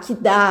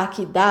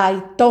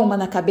 e toma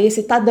na cabeça,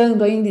 e tá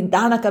dando ainda, e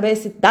dá na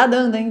cabeça, e tá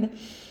dando ainda.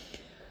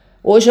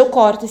 Hoje eu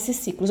corto esses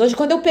ciclos. Hoje,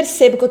 quando eu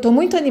percebo que eu tô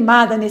muito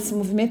animada nesse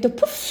movimento,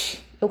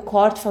 eu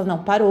corto e falo,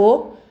 não,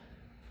 parou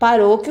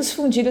que os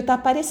fundilhos tá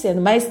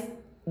aparecendo. Mas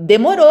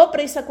demorou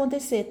para isso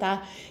acontecer,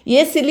 tá? E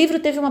esse livro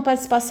teve uma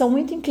participação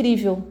muito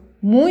incrível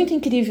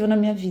na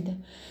minha vida.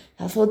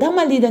 Ela falou, dá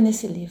uma lida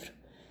nesse livro.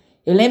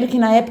 Eu lembro que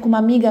na época uma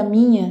amiga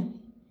minha,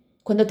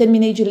 quando eu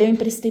terminei de ler, eu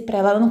emprestei para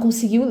ela não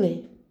conseguiu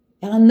ler.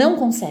 Ela não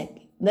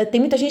consegue. Tem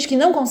muita gente que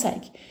não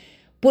consegue.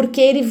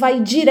 Porque ele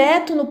vai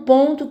direto no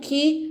ponto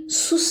que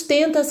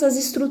sustenta essas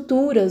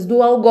estruturas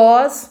do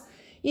algoz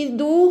e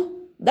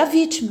da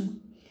vítima.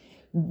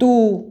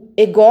 Do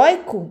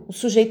egóico, o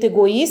sujeito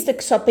egoísta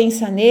que só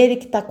pensa nele,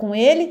 que está com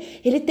ele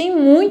tem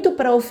muito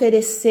para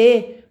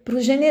oferecer para o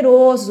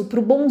generoso, para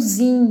o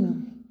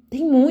bonzinho.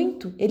 Tem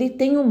muito. Ele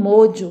tem um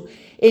módio,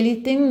 ele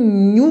tem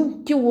um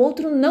nhu que o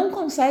outro não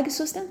consegue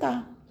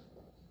sustentar.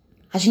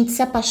 A gente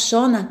se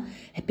apaixona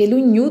pelo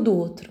nhu do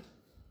outro.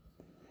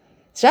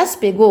 Já se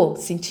pegou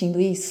sentindo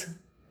isso?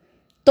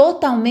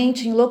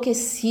 Totalmente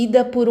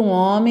enlouquecida por um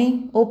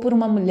homem ou por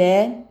uma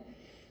mulher,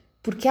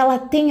 porque ela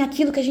tem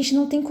aquilo que a gente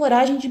não tem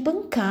coragem de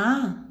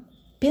bancar.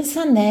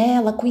 Pensa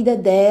nela, cuida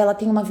dela,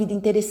 tem uma vida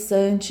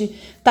interessante,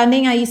 tá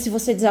nem aí se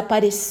você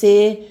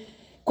desaparecer.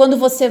 Quando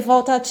você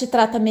volta, ela te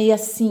trata meio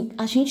assim.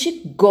 A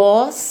gente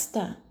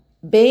gosta.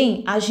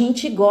 Bem, a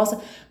gente gosta.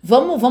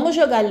 Vamos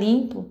jogar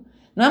limpo.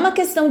 Não é uma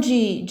questão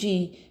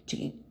de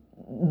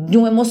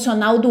um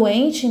emocional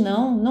doente,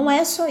 não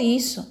é só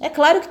isso. É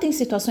claro que tem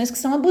situações que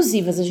são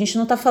abusivas, a gente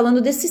não tá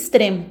falando desse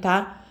extremo,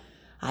 tá?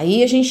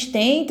 Aí a gente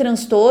tem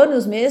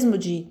transtornos mesmo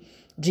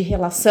de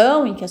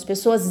relação em que as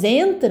pessoas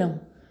entram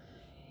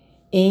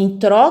em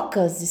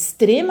trocas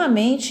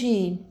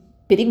extremamente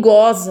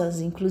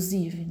perigosas,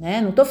 inclusive, né?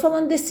 Não tô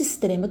falando desse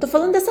extremo, eu tô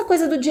falando dessa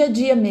coisa do dia a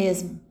dia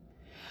mesmo.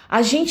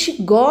 A gente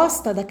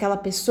gosta daquela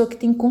pessoa que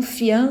tem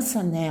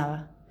confiança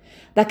nela,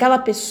 daquela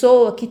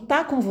pessoa que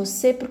tá com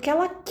você porque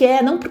ela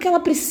quer, não porque ela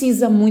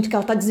precisa muito, que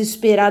ela tá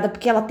desesperada,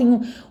 porque ela tem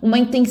uma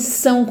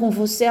intenção com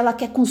você, ela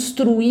quer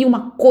construir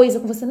uma coisa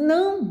com você.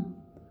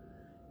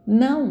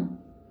 Não.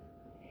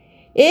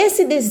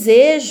 Esse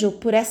desejo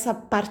por essa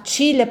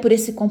partilha, por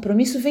esse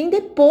compromisso, vem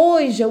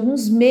depois de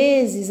alguns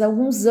meses,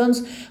 alguns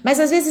anos. Mas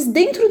às vezes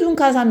dentro de um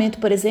casamento,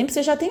 por exemplo,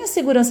 você já tem a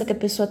segurança que a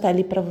pessoa tá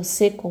ali para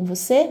você, com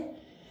você.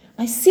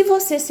 Mas se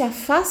você se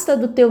afasta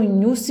do teu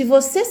inhu, se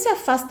você se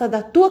afasta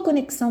da tua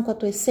conexão com a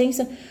tua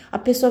essência, a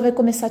pessoa vai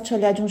começar a te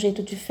olhar de um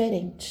jeito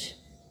diferente.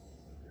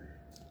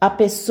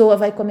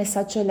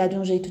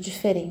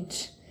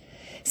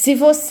 Se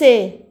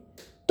você,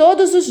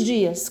 todos os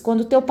dias,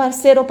 quando teu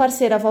parceiro ou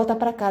parceira volta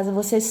para casa,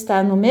 você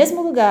está no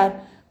mesmo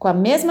lugar, com a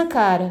mesma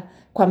cara,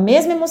 com a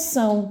mesma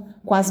emoção,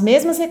 com as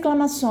mesmas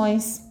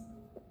reclamações,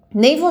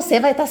 nem você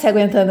vai estar se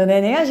aguentando,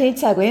 né? Nem a gente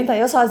se aguenta.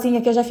 Eu sozinha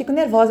aqui, eu já fico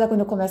nervosa quando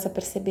eu começo a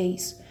perceber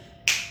isso.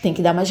 Tem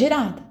que dar uma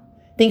girada.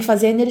 Tem que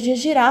fazer a energia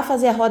girar,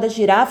 fazer a roda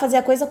girar, fazer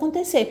a coisa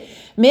acontecer.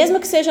 Mesmo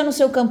que seja no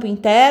seu campo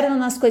interno,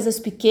 nas coisas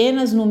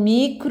pequenas, no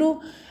micro,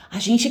 a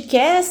gente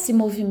quer esse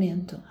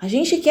movimento. A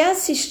gente quer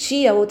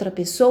assistir a outra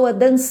pessoa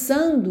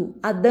dançando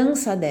a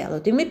dança dela.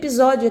 Eu tenho um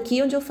episódio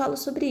aqui onde eu falo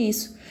sobre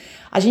isso.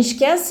 A gente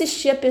quer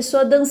assistir a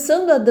pessoa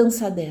dançando a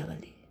dança dela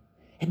ali.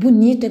 É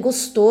bonito, é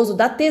gostoso,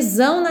 dá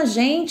tesão na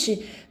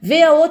gente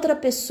ver a outra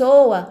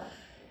pessoa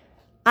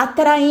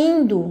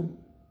atraindo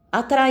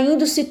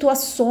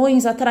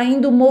situações,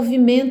 atraindo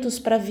movimentos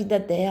para a vida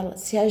dela.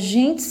 Se a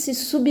gente se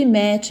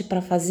submete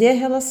para fazer a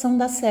relação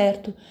dar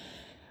certo,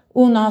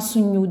 o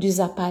nosso nhu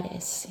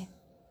desaparece.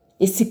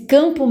 Esse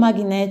campo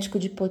magnético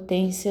de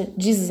potência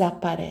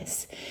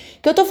desaparece.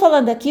 O que eu estou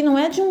falando aqui não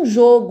é de um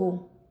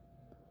jogo.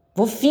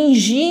 Vou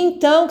fingir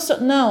então que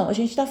sou... Não, a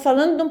gente está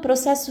falando de um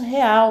processo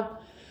real.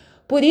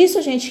 Por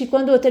isso, gente, que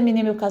quando eu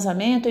terminei meu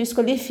casamento, eu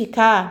escolhi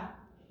ficar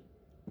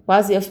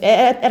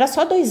era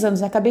só 2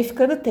 anos, acabei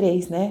ficando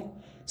 3, né?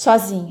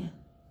 Sozinha.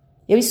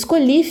 Eu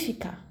escolhi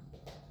ficar.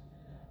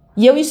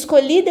 E eu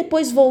escolhi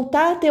depois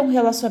voltar a ter um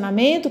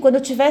relacionamento quando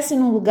eu estivesse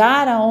num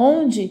lugar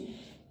onde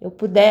eu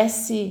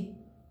pudesse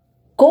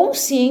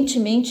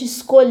conscientemente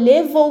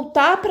escolher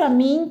voltar para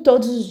mim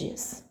todos os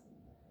dias.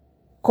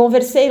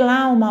 Conversei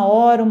lá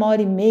 1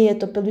 hora e meia,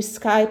 tô pelo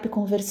Skype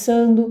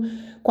conversando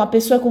com a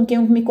pessoa com quem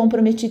eu me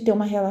comprometi a ter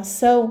uma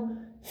relação.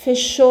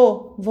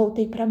 Fechou,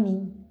 voltei para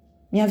mim.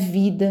 Minha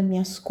vida,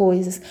 minhas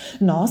coisas.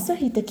 Nossa,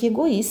 Rita, que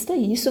egoísta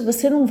isso.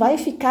 Você não vai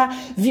ficar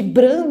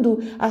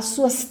vibrando as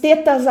suas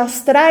tetas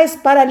astrais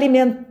para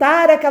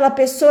alimentar aquela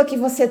pessoa que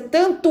você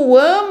tanto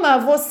ama.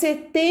 Você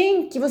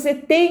tem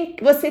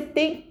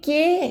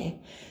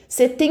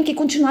que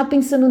continuar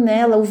pensando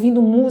nela, ouvindo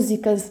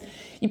músicas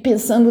e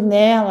pensando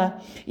nela,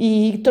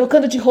 e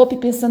trocando de roupa e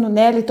pensando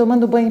nela, e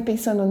tomando banho e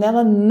pensando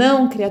nela.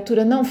 Não,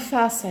 criatura, não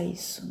faça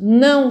isso.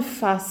 Não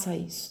faça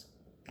isso.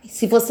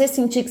 Se você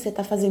sentir que você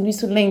está fazendo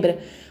isso, lembra,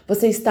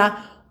 você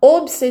está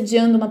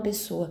obsediando uma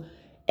pessoa.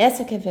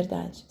 Essa que é a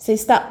verdade. Você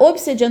está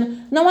obsediando,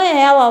 não é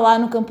ela lá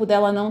no campo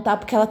dela não, tá?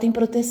 Porque ela tem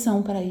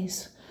proteção para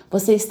isso.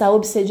 Você está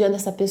obsediando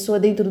essa pessoa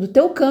dentro do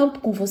teu campo,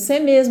 com você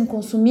mesmo,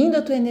 consumindo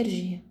a tua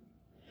energia.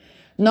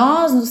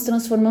 Nós nos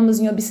transformamos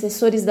em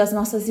obsessores das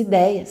nossas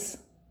ideias.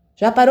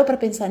 Já parou para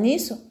pensar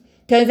nisso?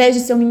 Que ao invés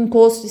de ser um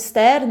encosto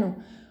externo,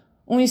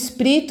 um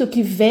espírito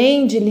que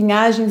vem de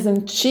linhagens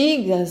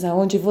antigas,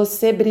 onde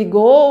você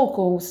brigou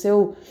com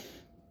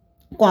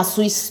a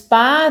sua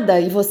espada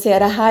e você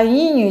era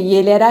rainha e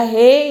ele era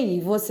rei, e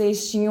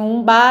vocês tinham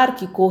um bar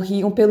que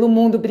corriam pelo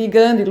mundo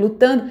brigando e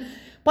lutando.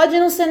 Pode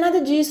não ser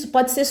nada disso,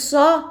 pode ser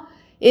só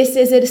esse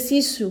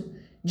exercício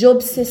de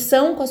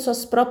obsessão com as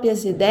suas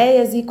próprias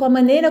ideias e com a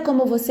maneira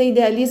como você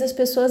idealiza as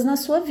pessoas na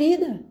sua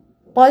vida.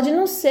 Pode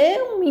não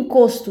ser um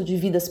encosto de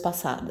vidas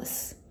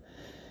passadas,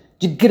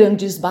 de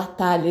grandes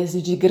batalhas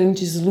e de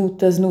grandes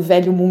lutas no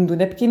velho mundo,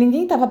 né? Porque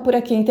ninguém estava por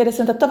aqui, é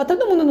interessante, estava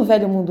todo mundo no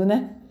velho mundo,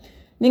 né?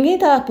 Ninguém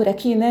estava por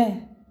aqui,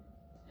 né?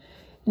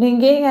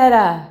 Ninguém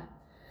era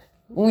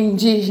um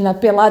indígena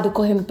pelado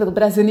correndo pelo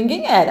Brasil,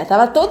 ninguém era.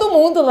 Tava todo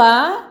mundo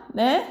lá,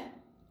 né?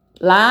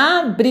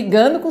 Lá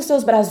brigando com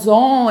seus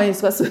brasões,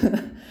 com a sua...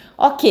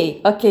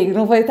 Ok,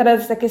 não vou entrar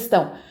nessa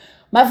questão.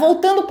 Mas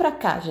voltando para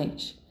cá,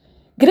 gente.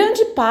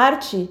 Grande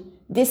parte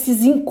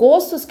desses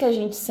encostos que a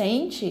gente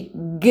sente,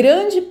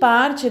 grande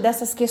parte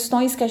dessas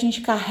questões que a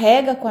gente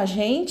carrega com a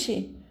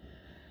gente,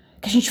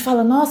 que a gente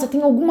fala, nossa,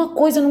 tem alguma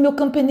coisa no meu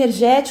campo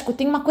energético,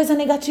 tem uma coisa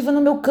negativa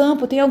no meu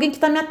campo, tem alguém que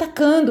está me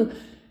atacando.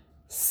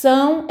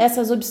 São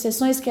essas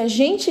obsessões que a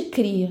gente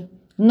cria.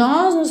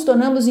 Nós nos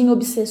tornamos em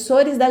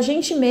obsessores da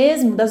gente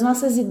mesmo, das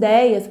nossas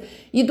ideias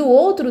e do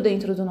outro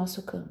dentro do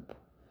nosso campo.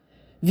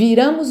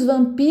 Viramos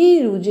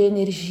vampiro de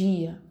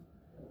energia,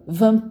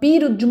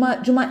 vampiro de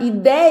uma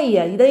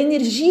ideia e da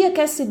energia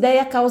que essa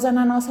ideia causa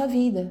na nossa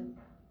vida.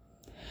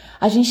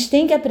 A gente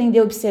tem que aprender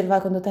a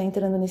observar quando está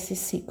entrando nesses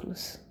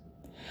ciclos.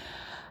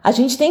 A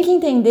gente tem que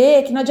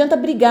entender que não adianta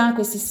brigar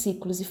com esses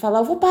ciclos e falar,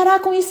 eu vou parar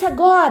com isso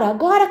agora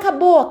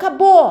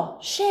acabou,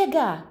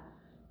 chega.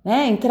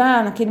 Né?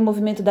 Entrar naquele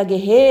movimento da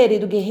guerreira e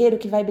do guerreiro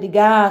que vai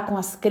brigar com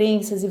as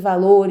crenças e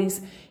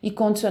valores e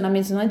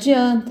condicionamentos, não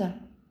adianta.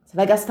 Você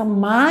vai gastar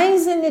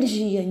mais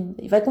energia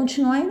ainda e vai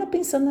continuar ainda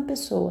pensando na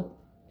pessoa.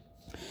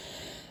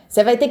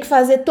 Você vai ter que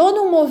fazer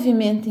todo um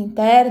movimento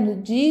interno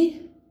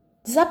de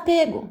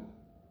desapego.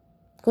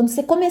 Quando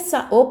você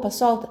começar,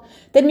 solta,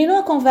 terminou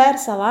a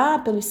conversa lá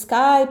pelo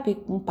Skype,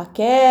 com o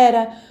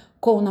paquera,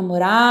 com o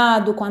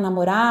namorado, com a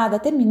namorada,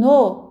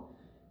 terminou?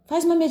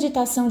 Faz uma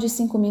meditação de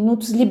 5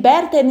 minutos,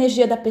 liberta a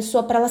energia da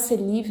pessoa para ela ser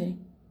livre.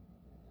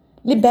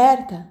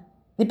 Liberta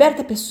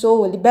a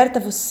pessoa, liberta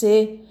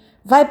você,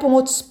 vai para um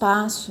outro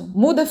espaço,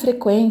 muda a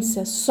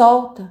frequência,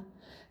 solta.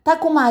 Tá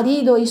com o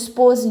marido ou a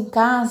esposa em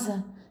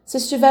casa, se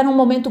tiver um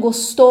momento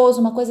gostoso,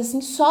 uma coisa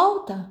assim,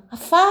 solta,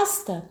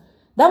 afasta.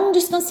 Dá um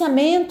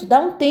distanciamento, dá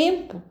um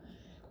tempo.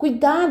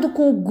 Cuidado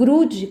com o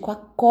grude, com a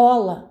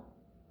cola.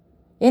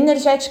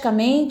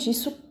 Energeticamente,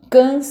 isso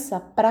cansa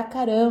pra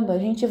caramba. A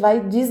gente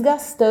vai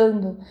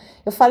desgastando.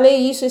 Eu falei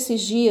isso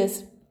esses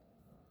dias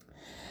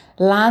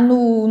lá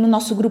no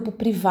nosso grupo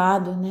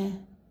privado, né?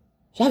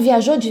 Já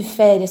viajou de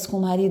férias com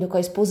o marido, com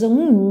a esposa,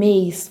 1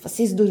 mês,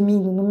 vocês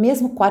dormindo no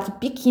mesmo quarto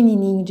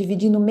pequenininho,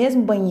 dividindo o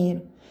mesmo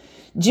banheiro.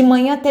 De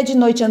manhã até de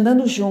noite,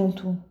 andando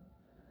junto.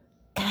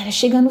 Cara,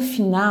 chega no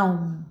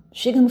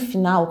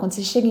final, quando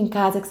você chega em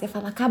casa, que você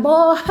fala,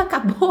 acabou,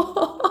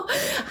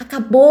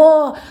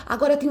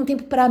 agora eu tenho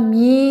tempo pra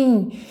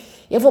mim,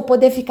 eu vou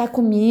poder ficar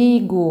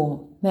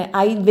comigo, né?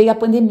 Aí veio a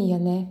pandemia,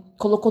 né?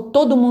 Colocou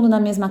todo mundo na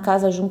mesma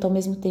casa junto ao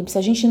mesmo tempo. Se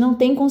a gente não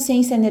tem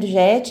consciência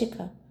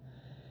energética,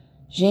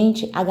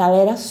 gente, a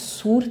galera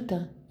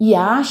surta e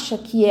acha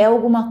que é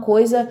alguma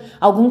coisa,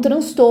 algum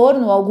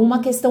transtorno, alguma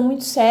questão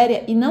muito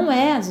séria. E não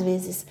é, às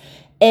vezes.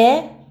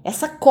 É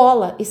essa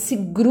cola, esse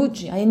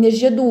grude, a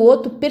energia do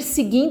outro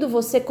perseguindo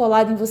você,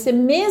 colado em você,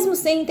 mesmo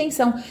sem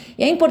intenção.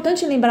 E é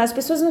importante lembrar, as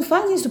pessoas não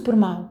fazem isso por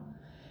mal.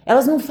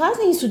 Elas não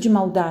fazem isso de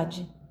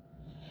maldade.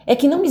 É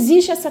que não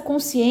existe essa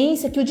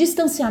consciência que o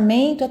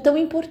distanciamento é tão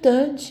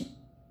importante.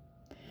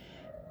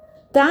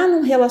 Tá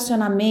num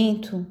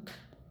relacionamento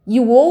e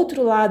o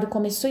outro lado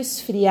começou a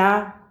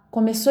esfriar,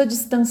 começou a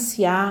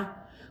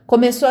distanciar,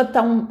 começou a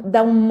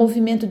dar um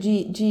movimento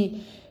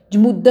de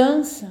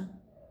mudança.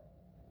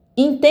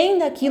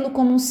 Entenda aquilo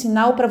como um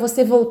sinal para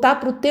você voltar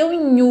para o teu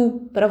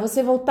inhu, para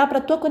você voltar para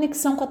a tua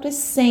conexão com a tua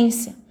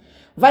essência.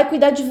 Vai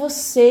cuidar de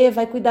você,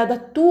 vai cuidar da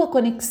tua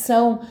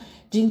conexão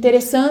de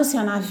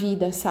interessância na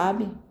vida,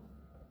 sabe?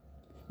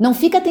 Não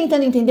fica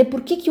tentando entender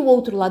por que o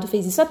outro lado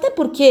fez isso. Até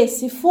porque,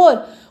 se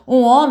for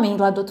um homem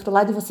lá do outro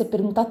lado e você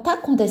perguntar, tá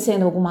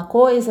acontecendo alguma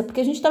coisa? Porque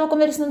a gente estava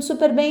conversando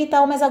super bem e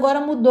tal, mas agora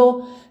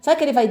mudou. Sabe o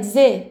que ele vai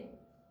dizer?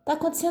 Tá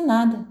acontecendo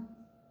nada.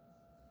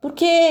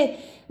 Porque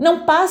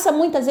não passa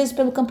muitas vezes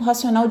pelo campo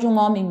racional de um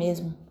homem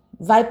mesmo.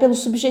 Vai pelo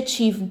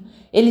subjetivo.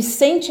 Ele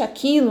sente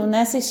aquilo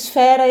nessa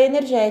esfera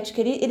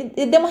energética. Ele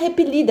deu uma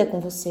repelida com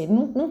você.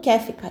 Não quer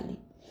ficar ali.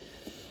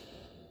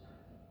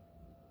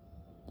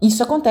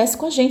 Isso acontece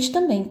com a gente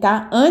também,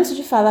 tá? Antes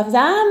de falar,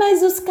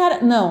 mas os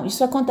caras... Não,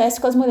 isso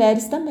acontece com as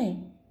mulheres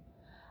também.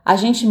 A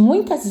gente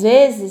muitas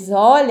vezes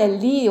olha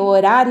ali o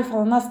horário e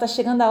fala, nossa, tá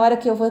chegando a hora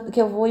que eu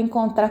vou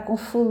encontrar com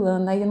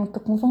fulano, aí eu não tô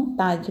com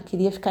vontade, eu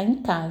queria ficar em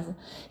casa.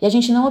 E a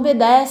gente não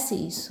obedece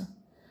isso.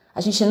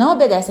 A gente não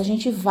obedece, a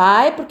gente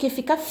vai porque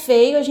fica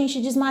feio a gente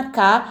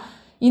desmarcar.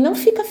 E não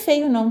fica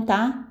feio não,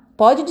 tá?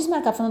 Pode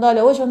desmarcar, falando,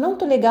 olha, hoje eu não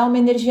tô legal,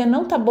 minha energia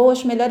não tá boa,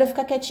 acho melhor eu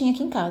ficar quietinha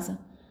aqui em casa.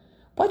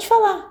 Pode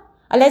falar.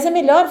 Aliás, é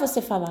melhor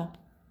você falar.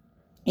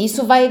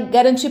 Isso vai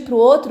garantir para o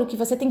outro que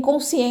você tem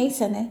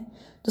consciência, né,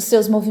 dos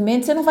seus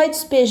movimentos. Você não vai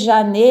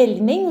despejar nele,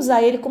 nem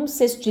usar ele como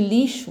cesto de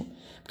lixo.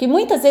 Porque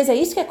muitas vezes é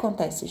isso que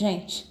acontece,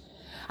 gente.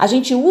 A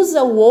gente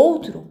usa o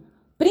outro,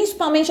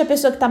 principalmente a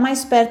pessoa que está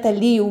mais perto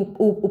ali,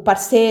 o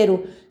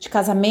parceiro de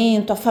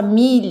casamento, a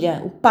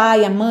família, o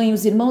pai, a mãe,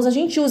 os irmãos. A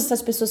gente usa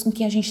essas pessoas com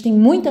quem a gente tem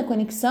muita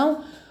conexão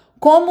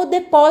como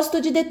depósito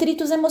de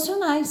detritos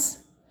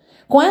emocionais.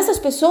 Com essas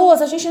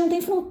pessoas, a gente não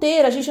tem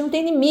fronteira, a gente não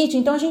tem limite,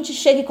 então a gente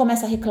chega e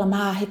começa a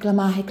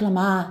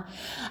reclamar.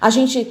 A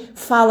gente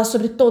fala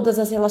sobre todas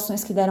as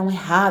relações que deram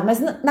errado, mas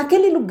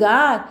naquele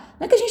lugar,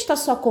 não é que a gente está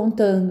só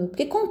contando,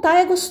 porque contar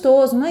é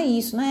gostoso, não é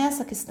isso, não é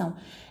essa a questão.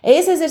 É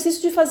esse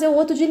exercício de fazer o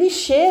outro de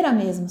lixeira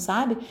mesmo,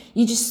 sabe?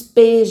 E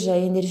despeja a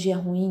energia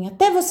ruim,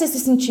 até você se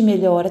sentir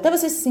melhor, até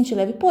você se sentir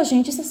leve. Pô,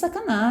 gente, isso é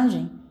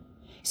sacanagem.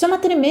 Isso é uma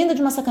tremenda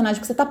de uma sacanagem,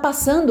 porque você está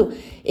passando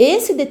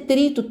esse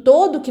detrito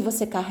todo que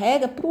você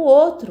carrega para o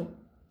outro.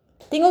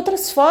 Tem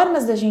outras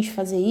formas da gente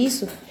fazer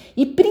isso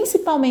e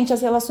principalmente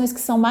as relações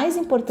que são mais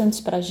importantes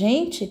para a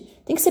gente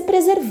tem que ser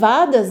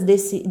preservadas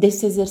desse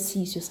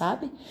exercício,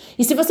 sabe?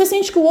 E se você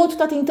sente que o outro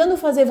está tentando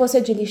fazer você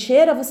de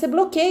lixeira, você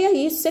bloqueia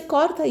isso, você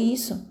corta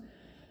isso.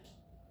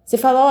 Você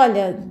fala,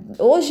 olha,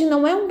 hoje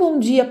não é um bom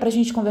dia para a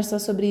gente conversar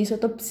sobre isso, eu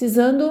estou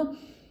precisando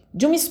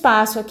de um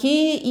espaço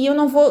aqui e eu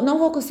não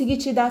vou conseguir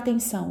te dar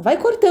atenção. Vai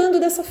cortando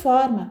dessa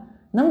forma.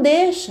 Não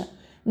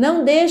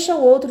deixa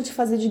o outro te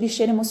fazer de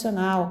lixeira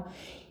emocional.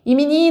 E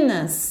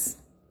meninas,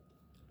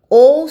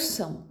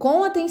 ouçam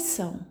com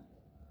atenção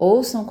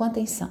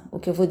o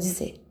que eu vou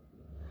dizer.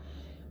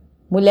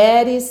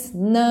 Mulheres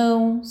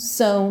não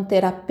são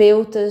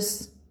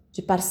terapeutas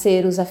de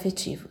parceiros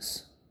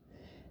afetivos.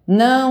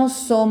 Não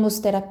somos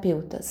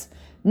terapeutas.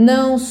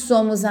 Não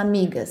somos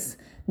amigas.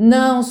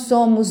 Não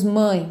somos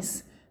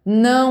mães.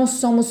 Não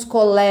somos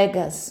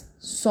colegas,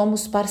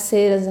 somos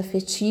parceiras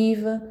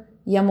afetiva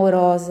e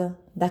amorosa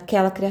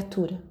daquela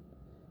criatura.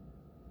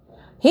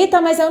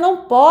 Rita, mas eu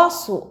não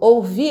posso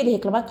ouvir e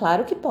reclamar?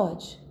 Claro que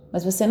pode,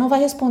 mas você não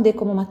vai responder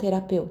como uma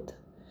terapeuta.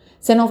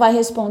 Você não vai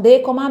responder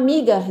como a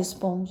amiga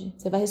responde.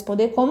 Você vai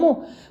responder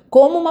como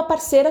uma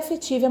parceira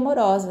afetiva e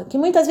amorosa, que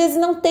muitas vezes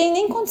não tem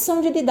nem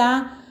condição de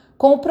lidar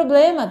com o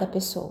problema da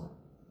pessoa.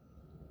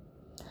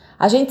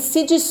 A gente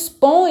se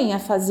dispõe a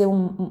fazer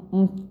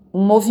um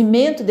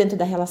movimento dentro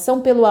da relação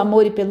pelo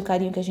amor e pelo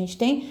carinho que a gente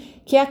tem,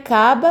 que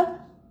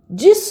acaba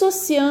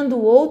dissociando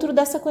o outro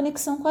dessa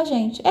conexão com a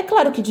gente. É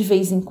claro que de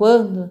vez em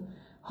quando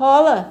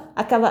rola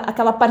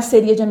aquela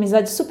parceria de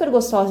amizade super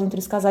gostosa entre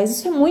os casais.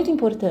 Isso é muito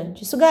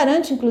importante. Isso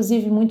garante,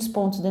 inclusive, muitos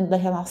pontos dentro da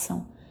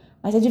relação.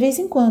 Mas é de vez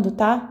em quando,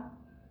 tá?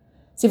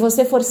 Se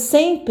você for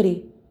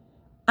sempre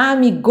a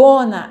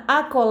amigona,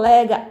 a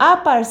colega, a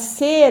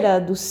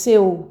parceira do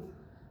seu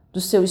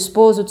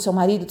esposo, do seu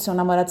marido, do seu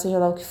namorado, seja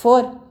lá o que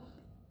for,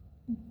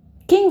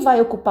 quem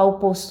vai ocupar o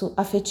posto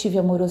afetivo e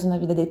amoroso na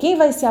vida dele? Quem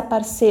vai ser a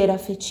parceira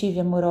afetiva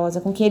e amorosa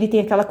com quem ele tem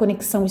aquela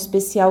conexão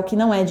especial que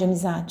não é de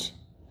amizade?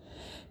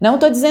 Não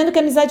estou dizendo que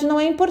a amizade não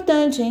é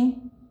importante,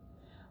 hein?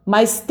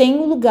 Mas tem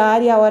o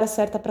lugar e a hora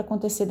certa para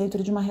acontecer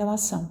dentro de uma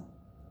relação.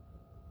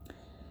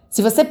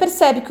 Se você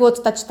percebe que o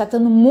outro está te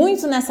tratando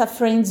muito nessa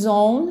friend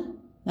zone,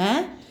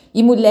 né?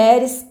 E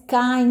mulheres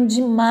caem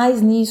demais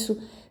nisso.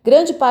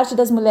 Grande parte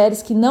das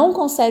mulheres que não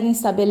conseguem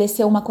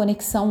estabelecer uma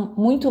conexão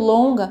muito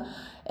longa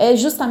é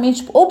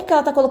justamente ou porque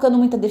ela está colocando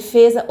muita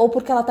defesa ou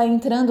porque ela está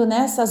entrando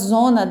nessa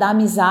zona da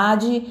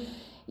amizade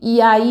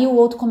e aí o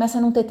outro começa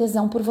a não ter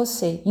tesão por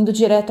você, indo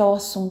direto ao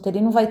assunto. Ele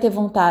não vai ter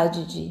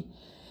vontade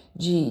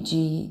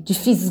de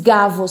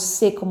fisgar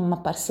você como uma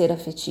parceira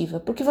afetiva,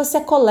 porque você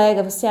é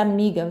colega, você é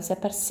amiga, você é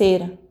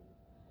parceira.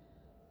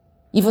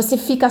 E você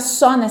fica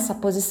só nessa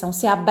posição,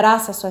 você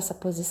abraça só essa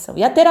posição.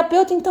 E a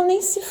terapeuta, então,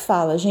 nem se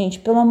fala, gente,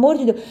 pelo amor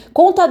de Deus.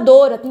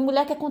 Contadora, tem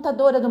mulher que é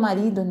contadora do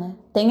marido, né?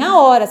 Tem a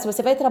hora, se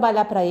você vai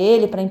trabalhar para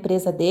ele, para a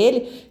empresa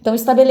dele, então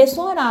estabeleça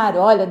um horário.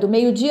 Olha, do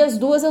meio-dia às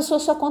 2 eu sou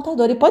sua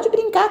contadora. E pode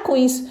brincar com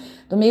isso.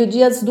 Do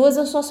meio-dia às 2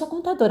 eu sou sua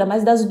contadora,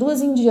 mas das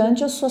 2 em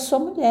diante eu sou sua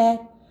mulher.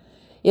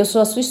 Eu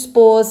sou a sua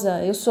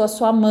esposa, eu sou a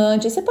sua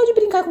amante. Você pode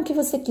brincar com o que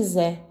você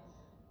quiser.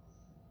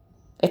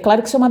 É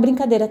claro que isso é uma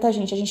brincadeira, tá,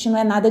 gente? A gente não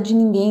é nada de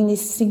ninguém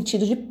nesse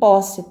sentido de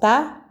posse,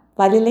 tá?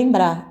 Vale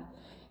lembrar.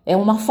 É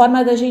uma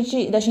forma da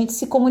gente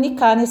se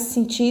comunicar nesse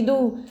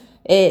sentido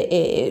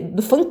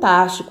do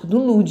fantástico, do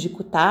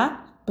lúdico,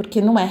 tá? Porque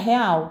não é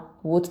real.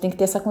 O outro tem que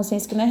ter essa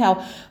consciência que não é real.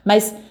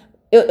 Mas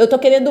eu tô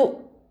querendo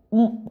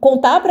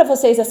contar para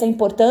vocês essa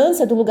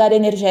importância do lugar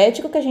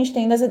energético que a gente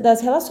tem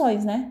das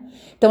relações, né?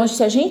 Então,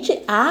 se a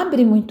gente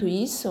abre muito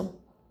isso,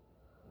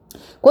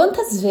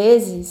 quantas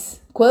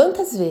vezes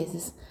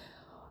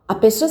A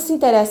pessoa se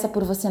interessa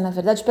por você, na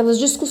verdade, pelas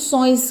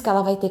discussões que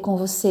ela vai ter com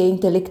você,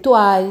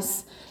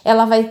 intelectuais.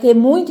 Ela vai ter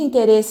muito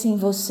interesse em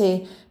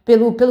você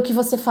pelo que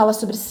você fala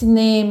sobre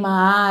cinema,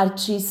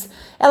 artes.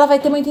 Ela vai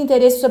ter muito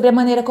interesse sobre a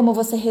maneira como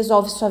você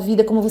resolve sua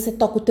vida, como você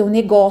toca o teu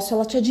negócio.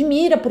 Ela te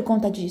admira por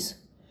conta disso.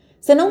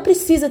 Você não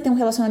precisa ter um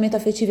relacionamento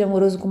afetivo e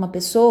amoroso com uma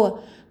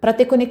pessoa para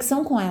ter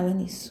conexão com ela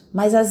nisso.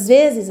 Mas às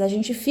vezes a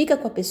gente fica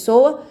com a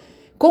pessoa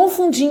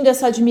confundindo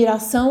essa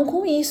admiração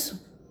com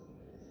isso.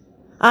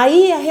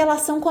 Aí a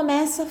relação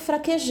começa a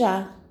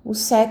fraquejar, o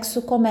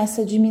sexo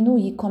começa a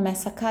diminuir,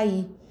 começa a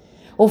cair,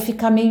 ou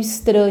ficar meio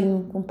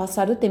estranho com o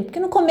passar do tempo.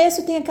 Porque no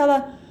começo tem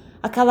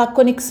aquela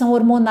conexão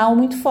hormonal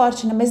muito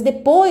forte, né? Mas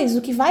depois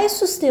o que vai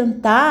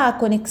sustentar a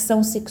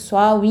conexão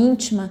sexual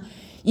íntima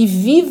e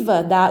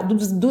viva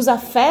dos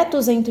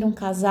afetos entre um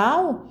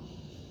casal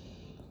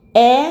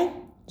é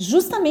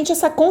justamente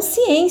essa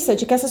consciência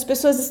de que essas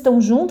pessoas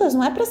estão juntas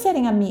não é para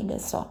serem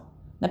amigas só,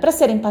 não é para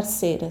serem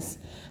parceiras,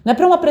 não é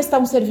para uma prestar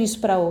um serviço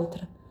para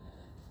outra.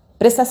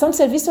 Prestação de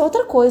serviço é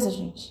outra coisa,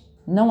 gente.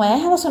 Não é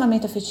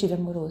relacionamento afetivo e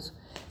amoroso.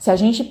 Se a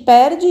gente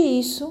perde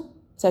isso,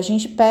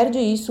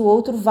 o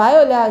outro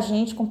vai olhar a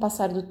gente com o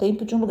passar do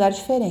tempo de um lugar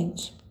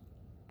diferente.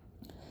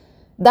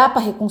 Dá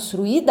para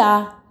reconstruir?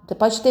 Dá. Você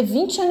pode ter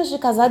 20 anos de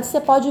casado e você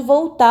pode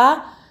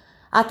voltar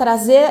a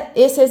trazer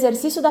esse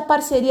exercício da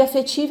parceria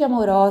afetiva e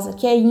amorosa,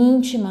 que é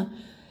íntima.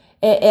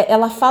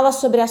 Ela fala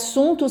sobre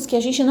assuntos que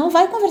a gente não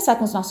vai conversar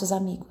com os nossos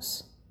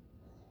amigos.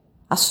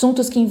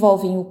 Assuntos que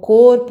envolvem o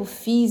corpo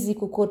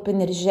físico, o corpo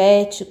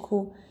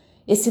energético,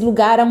 esse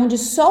lugar onde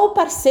só o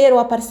parceiro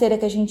ou a parceira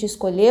que a gente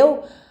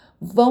escolheu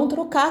vão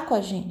trocar com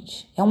a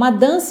gente. É uma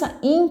dança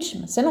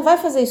íntima. Você não vai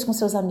fazer isso com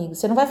seus amigos,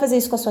 você não vai fazer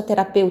isso com a sua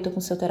terapeuta, com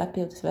o seu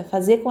terapeuta, você vai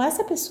fazer com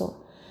essa pessoa.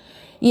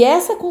 E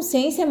essa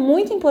consciência é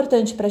muito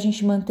importante para a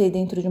gente manter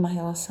dentro de uma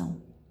relação.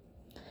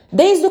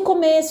 Desde o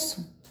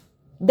começo.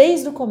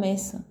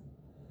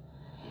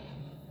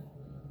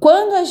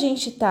 Quando a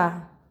gente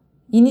está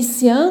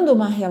iniciando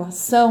uma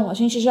relação, a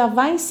gente já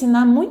vai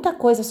ensinar muita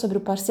coisa sobre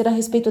o parceiro a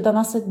respeito da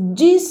nossa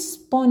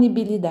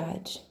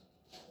disponibilidade.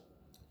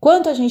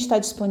 Quanto a gente está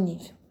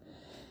disponível.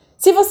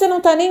 Se você não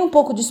está nem um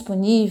pouco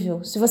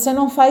disponível, se você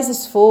não faz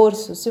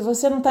esforço, se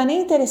você não está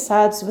nem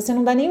interessado, se você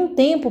não dá nenhum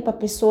tempo para a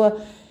pessoa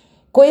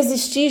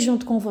coexistir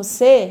junto com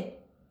você,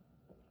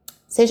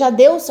 você já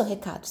deu o seu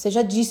recado, você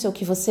já disse o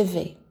que você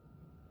vê.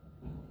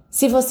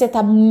 Se você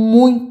está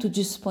muito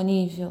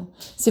disponível,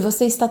 se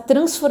você está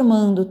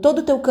transformando todo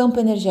o teu campo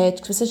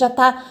energético, se você já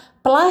está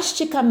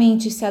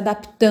plasticamente se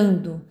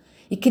adaptando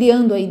e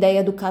criando a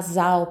ideia do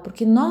casal,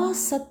 porque,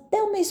 nossa,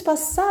 até o mês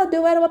passado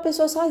eu era uma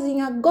pessoa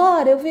sozinha,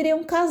 agora eu virei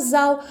um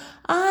casal,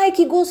 ai,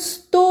 que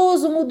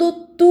gostoso, mudou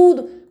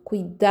tudo.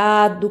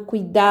 Cuidado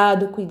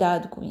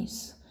com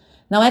isso.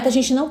 Não é que a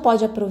gente não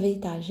pode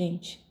aproveitar,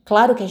 gente.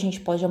 Claro que a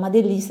gente pode, é uma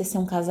delícia ser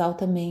um casal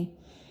também.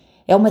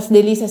 É uma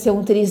delícia ser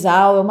um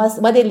trisal, é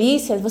uma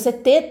delícia você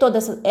ter toda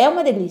essa... É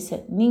uma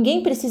delícia.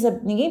 Ninguém precisa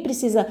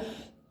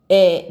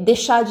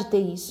deixar de ter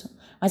isso.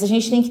 Mas a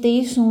gente tem que ter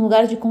isso num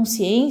lugar de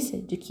consciência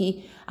de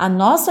que a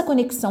nossa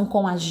conexão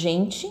com a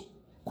gente,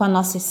 com a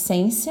nossa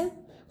essência,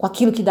 com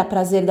aquilo que dá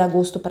prazer, dá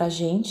gosto pra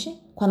gente,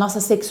 com a nossa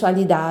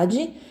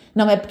sexualidade,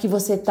 não é porque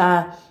você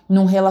tá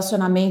num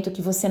relacionamento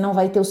que você não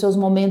vai ter os seus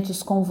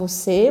momentos com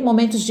você,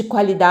 momentos de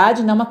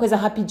qualidade, não uma coisa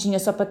rapidinha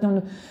só para ter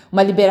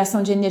uma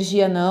liberação de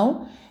energia,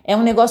 não. É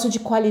um negócio de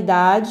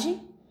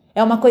qualidade,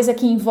 é uma coisa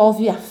que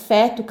envolve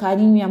afeto,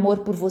 carinho e amor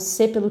por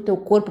você, pelo teu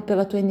corpo,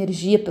 pela tua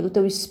energia, pelo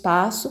teu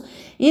espaço.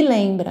 E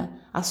lembra,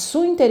 a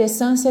sua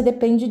interessância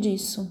depende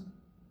disso.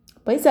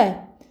 Pois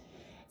é,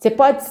 você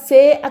pode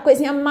ser a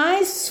coisinha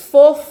mais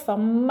fofa,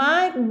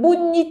 mais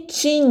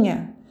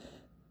bonitinha,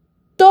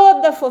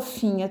 toda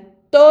fofinha,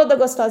 toda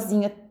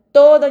gostosinha,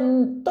 toda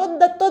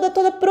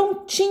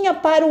prontinha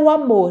para o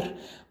amor.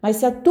 Mas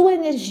se a tua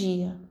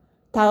energia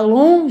tá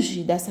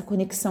longe dessa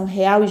conexão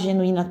real e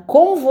genuína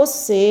com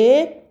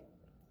você,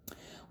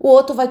 o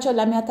outro vai te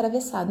olhar meio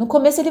atravessado. No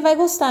começo ele vai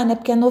gostar, né?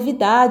 Porque é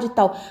novidade e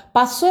tal.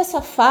 Passou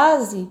essa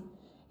fase,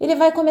 ele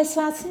vai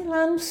começar, sei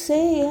lá, não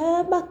sei,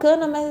 é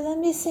bacana, mas é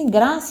meio sem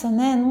graça,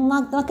 né?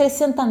 Não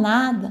acrescenta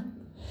nada.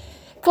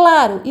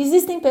 Claro,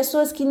 existem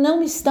pessoas que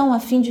não estão a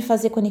fim de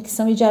fazer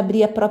conexão e de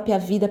abrir a própria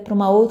vida para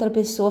uma outra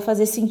pessoa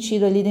fazer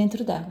sentido ali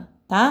dentro dela,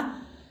 tá?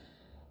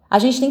 A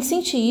gente tem que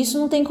sentir isso,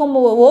 não tem como,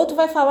 o outro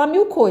vai falar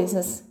 1000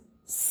 coisas.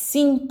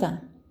 Sinta,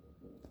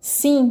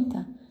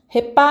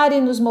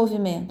 repare nos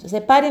movimentos,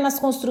 repare nas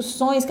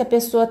construções que a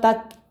pessoa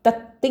tá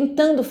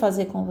tentando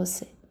fazer com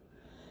você.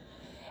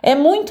 É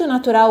muito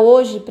natural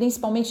hoje,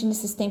 principalmente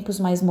nesses tempos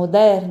mais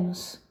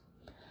modernos,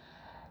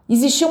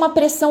 existir uma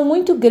pressão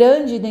muito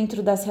grande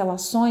dentro das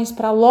relações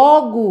para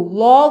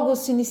logo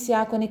se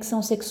iniciar a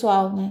conexão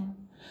sexual, né?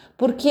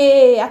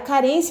 Porque a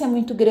carência é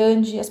muito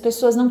grande, as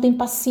pessoas não têm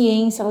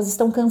paciência, elas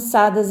estão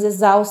cansadas,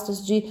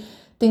 exaustas de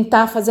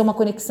tentar fazer uma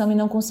conexão e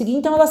não conseguir,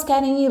 então elas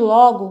querem ir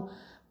logo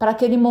para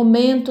aquele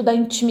momento da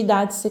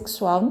intimidade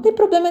sexual. Não tem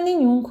problema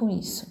nenhum com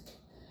isso.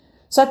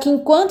 Só que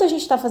enquanto a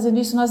gente está fazendo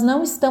isso, nós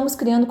não estamos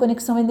criando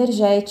conexão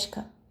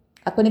energética.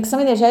 A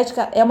conexão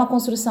energética é uma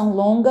construção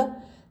longa,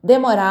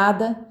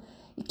 demorada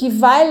e que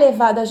vai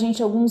levar da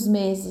gente alguns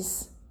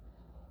meses.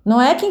 Não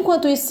é que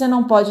enquanto isso você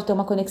não pode ter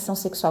uma conexão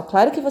sexual.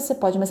 Claro que você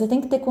pode, mas você tem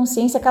que ter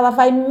consciência que ela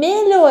vai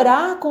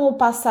melhorar com o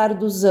passar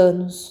dos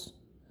anos,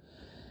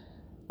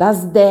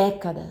 das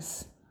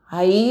décadas.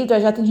 Aí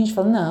já tem gente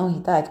falando, não,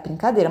 Rita, que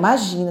brincadeira,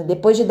 imagina,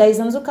 depois de 10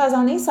 anos o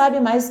casal nem sabe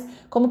mais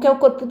como que é o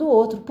corpo do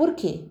outro. Por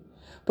quê?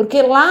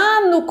 Porque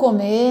lá no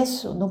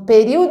começo, no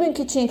período em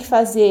que tinha que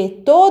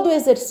fazer todo o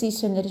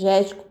exercício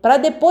energético, para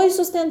depois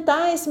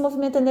sustentar esse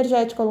movimento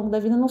energético ao longo da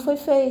vida, não foi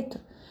feito.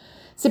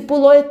 Se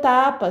pulou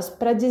etapas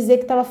para dizer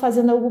que estava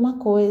fazendo alguma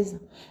coisa.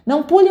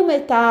 Não pule uma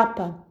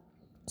etapa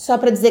só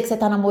para dizer que você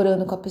está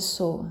namorando com a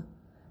pessoa,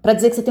 para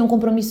dizer que você tem um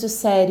compromisso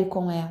sério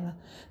com ela.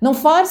 Não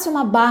force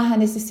uma barra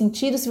nesse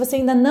sentido se você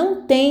ainda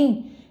não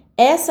tem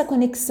essa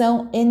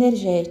conexão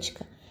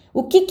energética.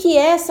 O que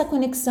é essa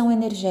conexão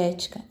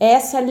energética? É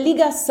essa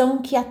ligação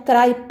que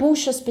atrai,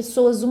 puxa as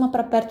pessoas uma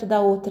para perto da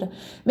outra.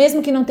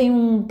 Mesmo que não tenha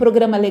um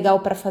programa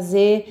legal para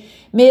fazer,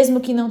 mesmo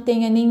que não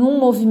tenha nenhum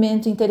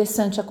movimento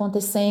interessante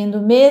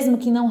acontecendo, mesmo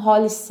que não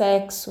role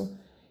sexo.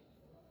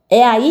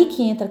 É aí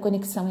que entra a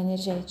conexão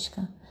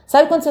energética.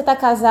 Sabe quando você está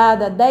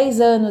casada há 10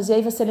 anos e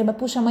aí você lembra,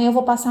 puxa, amanhã eu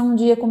vou passar um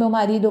dia com meu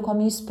marido ou com a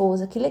minha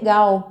esposa, que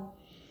legal.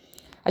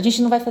 A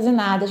gente não vai fazer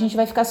nada, a gente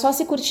vai ficar só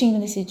se curtindo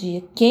nesse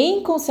dia.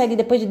 Quem consegue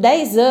depois de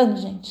 10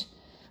 anos, gente?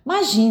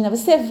 Imagina,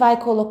 você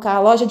vai colocar a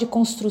loja de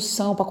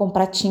construção para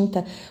comprar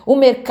tinta, o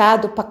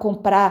mercado para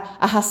comprar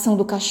a ração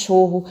do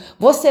cachorro,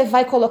 você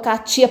vai colocar a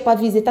tia para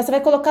visitar, você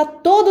vai colocar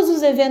todos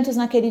os eventos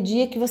naquele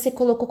dia que você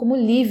colocou como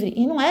livre.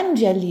 E não era um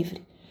dia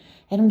livre,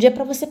 era um dia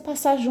para você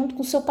passar junto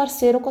com o seu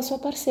parceiro ou com a sua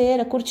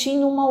parceira,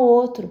 curtindo um ao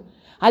outro,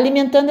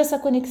 alimentando essa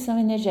conexão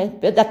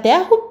energética. Até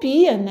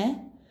arrupia, né?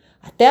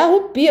 Até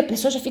arrupia, a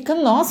pessoa já fica,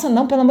 nossa,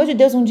 não, pelo amor de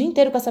Deus, um dia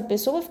inteiro com essa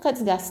pessoa vai ficar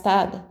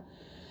desgastada.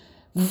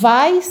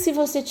 Vai se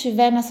você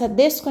tiver nessa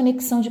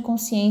desconexão de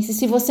consciência,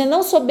 se você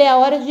não souber a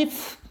hora de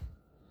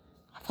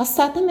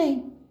afastar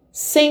também.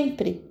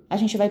 Sempre a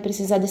gente vai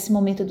precisar desse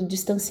momento do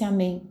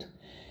distanciamento.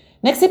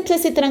 Não é que você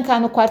precisa se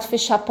trancar no quarto,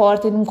 fechar a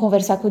porta e não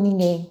conversar com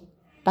ninguém,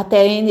 para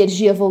até a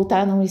energia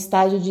voltar num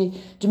estágio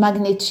de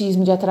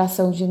magnetismo, de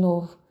atração de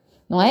novo.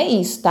 Não é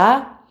isso,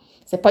 tá?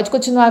 Você pode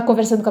continuar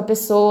conversando com a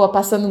pessoa,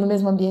 passando no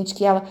mesmo ambiente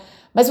que ela,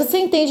 mas você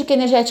entende que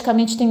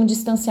energeticamente tem um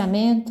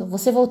distanciamento,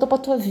 você voltou para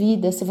a tua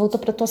vida, você voltou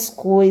para as tuas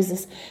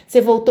coisas, você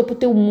voltou para o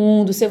teu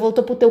mundo, você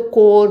voltou para o teu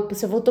corpo,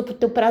 você voltou para o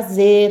teu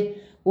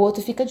prazer. O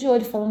outro fica de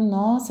olho falando,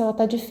 nossa, ela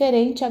tá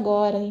diferente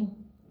agora, hein?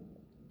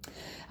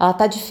 Ela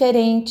tá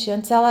diferente.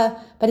 Antes ela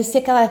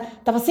parecia que ela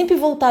estava sempre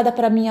voltada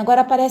para mim,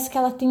 agora parece que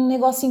ela tem um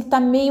negocinho que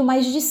tá meio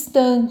mais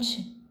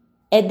distante.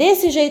 É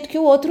desse jeito que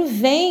o outro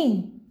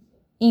vem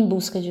em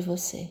busca de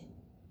você.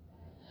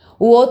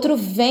 O outro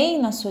vem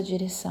na sua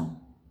direção.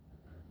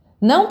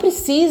 Não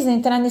precisa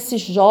entrar nesses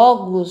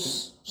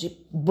jogos de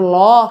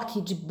bloco,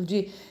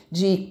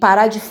 de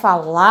parar de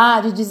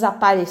falar, de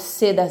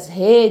desaparecer das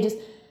redes.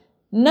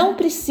 Não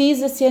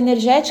precisa se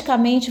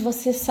energeticamente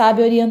você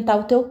sabe orientar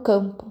o teu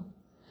campo.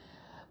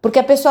 Porque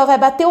a pessoa vai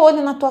bater o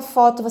olho na tua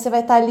foto, você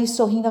vai estar ali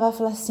sorrindo, ela vai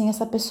falar assim,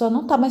 essa pessoa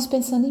não está mais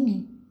pensando em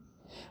mim.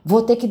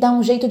 Vou ter que dar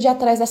um jeito de ir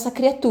atrás dessa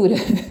criatura.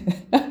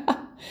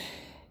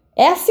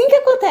 É assim que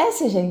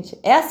acontece, gente.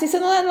 É assim,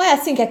 não é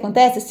assim que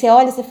acontece? Você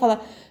olha e você fala,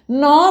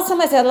 nossa,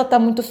 mas ela tá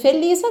muito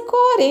feliz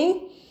agora,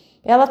 hein?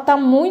 Ela tá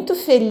muito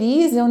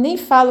feliz, eu nem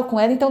falo com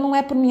ela, então não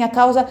é por minha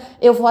causa,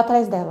 eu vou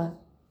atrás dela.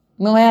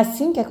 Não é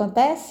assim que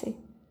acontece?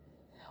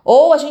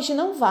 Ou a gente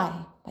não vai,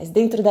 mas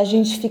dentro da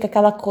gente fica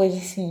aquela coisa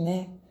assim,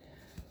 né?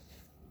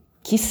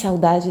 Que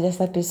saudade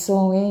dessa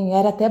pessoa, hein?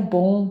 Era até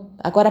bom.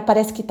 Agora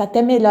parece que tá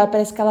até melhor,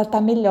 parece que ela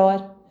tá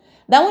melhor.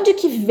 Da onde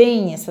que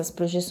vem essas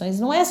projeções?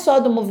 Não é só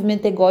do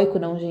movimento egóico,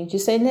 não, gente.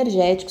 Isso é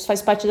energético, isso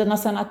faz parte da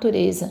nossa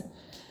natureza.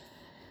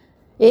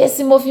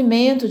 Esse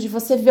movimento de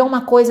você ver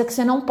uma coisa que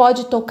você não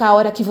pode tocar a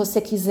hora que você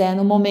quiser,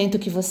 no momento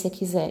que você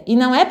quiser. E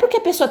não é porque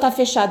a pessoa tá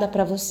fechada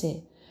para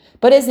você.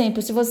 Por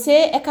exemplo, se você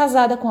é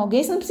casada com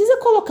alguém, você não precisa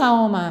colocar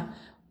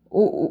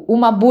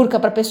uma burca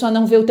para a pessoa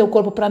não ver o teu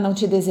corpo para não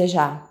te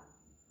desejar.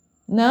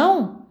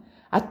 Não.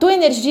 A tua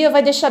energia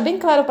vai deixar bem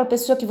claro para a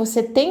pessoa que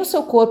você tem o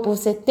seu corpo,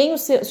 você tem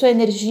sua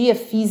energia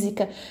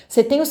física,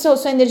 você tem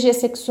sua energia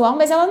sexual,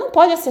 mas ela não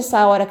pode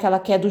acessar a hora que ela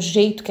quer, do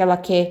jeito que ela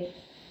quer,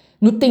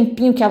 no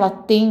tempinho que ela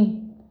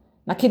tem,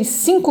 naqueles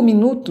 5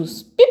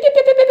 minutos.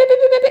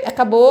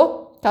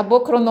 Acabou o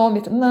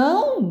cronômetro.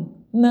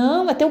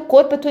 Não, é teu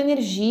corpo, é tua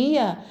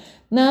energia.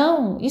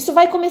 Não, isso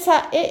vai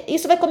começar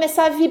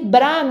a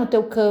vibrar no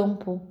teu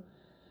campo.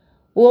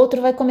 O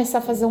outro vai começar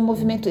a fazer um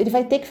movimento, ele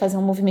vai ter que fazer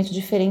um movimento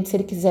diferente se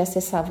ele quiser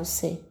acessar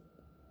você.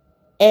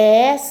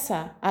 É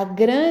essa a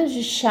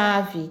grande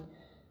chave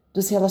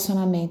dos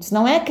relacionamentos.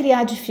 Não é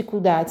criar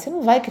dificuldade, você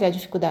não vai criar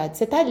dificuldade.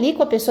 Você está ali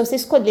com a pessoa, você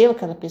escolheu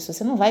aquela pessoa,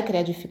 você não vai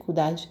criar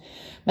dificuldade.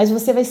 Mas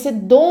você vai ser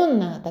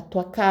dona da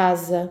tua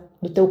casa,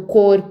 do teu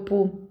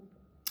corpo,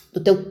 do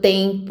teu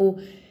tempo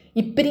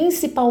e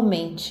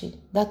principalmente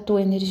da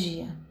tua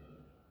energia.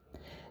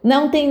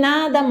 Não tem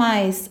nada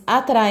mais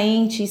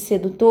atraente e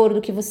sedutor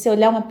do que você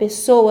olhar uma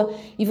pessoa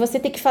e você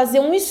ter que fazer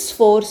um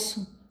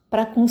esforço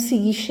para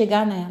conseguir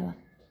chegar nela.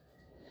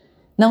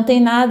 Não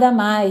tem nada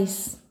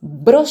mais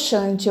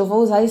broxante, eu vou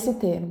usar esse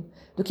termo,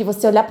 do que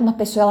você olhar para uma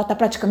pessoa, ela está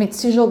praticamente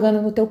se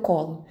jogando no teu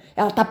colo.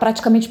 Ela está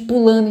praticamente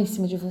pulando em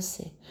cima de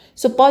você.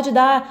 Isso pode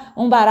dar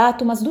um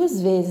barato umas 2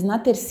 vezes, na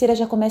terceira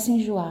já começa a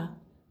enjoar.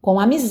 Com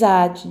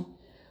amizade,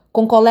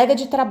 com colega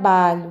de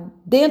trabalho,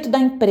 dentro da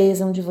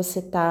empresa onde você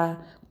está,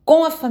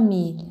 com a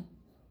família.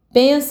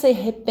 Pensa e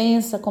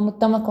repensa como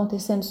estão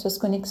acontecendo suas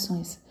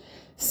conexões.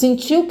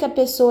 Sentiu que a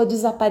pessoa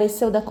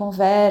desapareceu da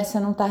conversa,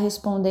 não está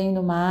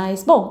respondendo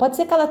mais. Bom, pode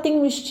ser que ela tenha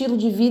um estilo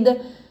de vida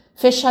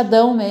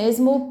fechadão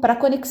mesmo para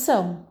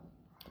conexão.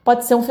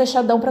 Pode ser um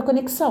fechadão para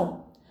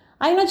conexão.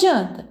 Aí não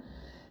adianta.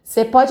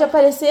 Você pode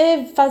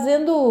aparecer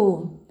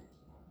fazendo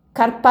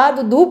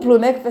carpado duplo,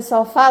 né, que o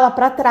pessoal fala,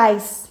 para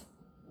trás.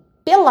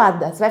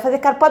 Pelada. Você vai fazer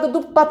carpado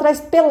duplo para trás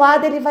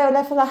pelada, ele vai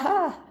olhar e falar: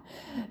 "Ah,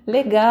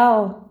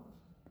 legal.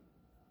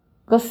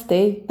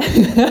 Gostei."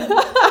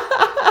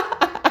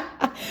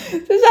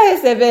 Vocês já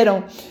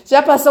receberam?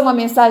 Já passou uma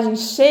mensagem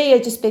cheia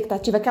de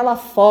expectativa, aquela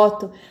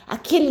foto,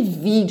 aquele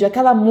vídeo,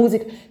 aquela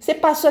música. Você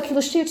passou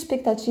aquilo cheio de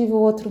expectativa e o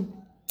outro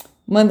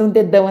manda um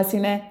dedão assim,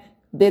 né?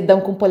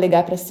 Dedão com o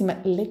polegar para cima.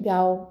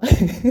 Legal.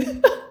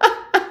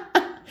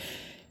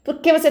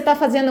 Porque você está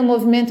fazendo um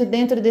movimento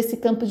dentro desse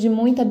campo de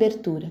muita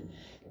abertura.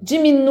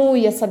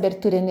 Diminui essa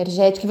abertura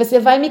energética. Você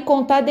vai me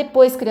contar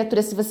depois,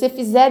 criatura, se você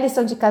fizer a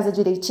lição de casa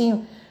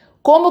direitinho,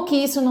 como que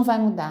isso não vai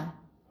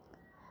mudar.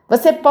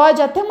 Você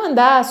pode até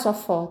mandar a sua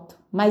foto,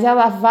 mas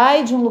ela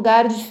vai de um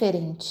lugar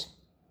diferente.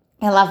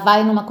 Ela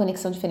vai numa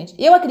conexão diferente.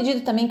 Eu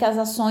acredito também que as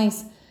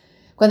ações,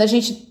 quando a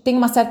gente tem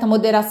uma certa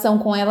moderação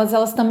com elas,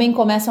 elas também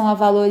começam a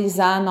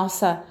valorizar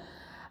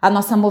a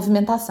nossa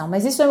movimentação.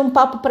 Mas isso é um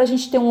papo para a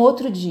gente ter um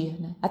outro dia,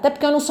 né? Até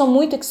porque eu não sou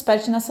muito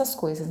expert nessas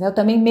coisas, né? Eu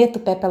também meto o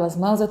pé pelas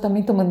mãos, eu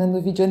também tô mandando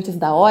o vídeo antes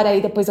da hora, aí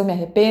depois eu me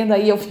arrependo,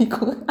 aí eu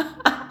fico...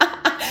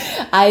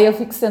 Aí eu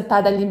fico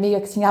sentada ali meio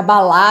assim,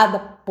 abalada.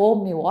 Pô,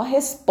 meu, ó a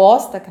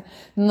resposta, cara.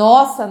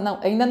 Nossa, não,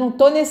 ainda não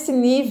tô nesse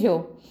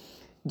nível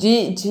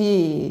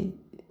de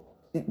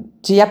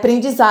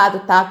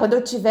aprendizado, tá? Quando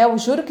eu tiver, eu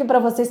juro que para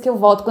vocês que eu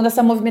volto, quando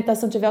essa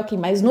movimentação tiver aqui.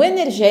 Mas no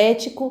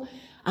energético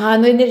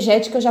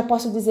eu já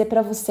posso dizer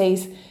para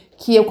vocês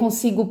que eu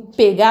consigo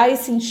pegar e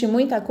sentir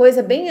muita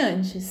coisa bem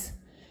antes.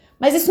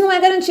 Mas isso não é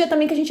garantia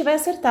também que a gente vai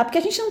acertar, porque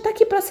a gente não tá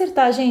aqui para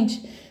acertar,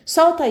 gente.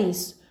 Solta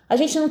isso. A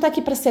gente não tá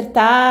aqui para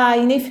acertar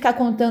e nem ficar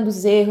contando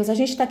os erros, a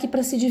gente tá aqui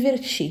para se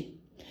divertir.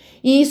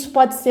 E isso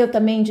pode ser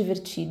também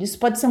divertido, isso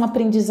pode ser um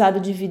aprendizado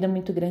de vida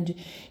muito grande.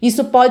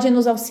 Isso pode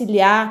nos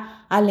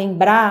auxiliar a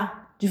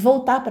lembrar de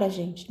voltar pra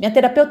gente. Minha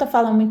terapeuta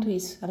fala muito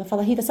isso. Ela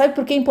fala: Rita, sabe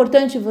por que é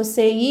importante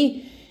você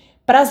ir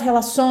para as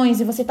relações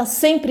e você tá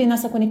sempre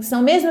nessa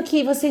conexão, mesmo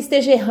que você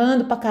esteja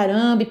errando pra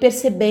caramba e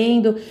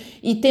percebendo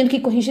e tendo que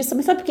corrigir isso,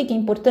 mas sabe por que é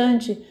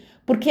importante?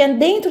 Porque é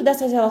dentro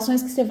dessas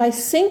relações que você vai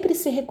sempre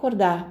se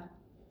recordar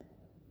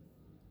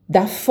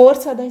da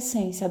força da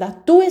essência, da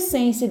tua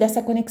essência e dessa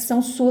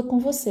conexão sua com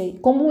você.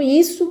 Como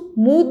isso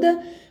muda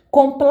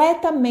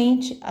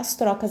completamente as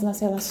trocas nas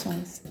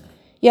relações.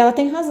 E ela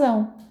tem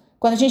razão.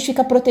 Quando a gente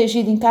fica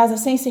protegido em casa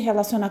sem se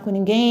relacionar com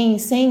ninguém,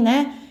 sem,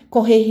 né,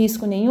 correr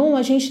risco nenhum,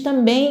 a gente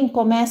também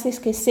começa a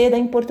esquecer da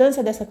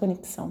importância dessa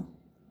conexão.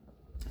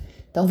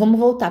 Então vamos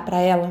voltar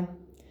para ela.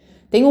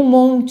 Tem um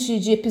monte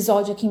de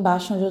episódio aqui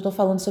embaixo onde eu tô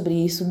falando sobre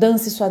isso.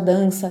 Dance sua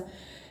dança.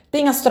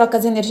 Tem as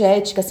trocas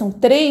energéticas, são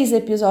 3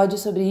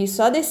 episódios sobre isso.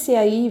 Só descer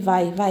aí e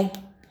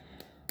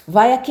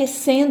vai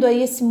aquecendo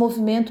aí esse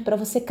movimento para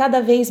você cada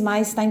vez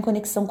mais estar em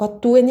conexão com a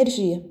tua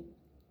energia.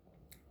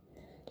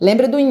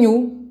 Lembra do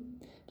Nhu?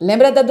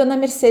 Lembra da Dona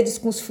Mercedes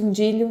com os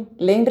fundilhos?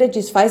 Lembra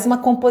disso? Faz uma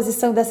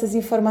composição dessas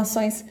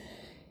informações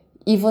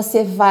e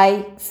você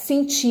vai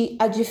sentir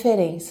a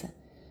diferença.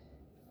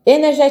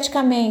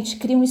 Energeticamente,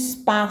 cria um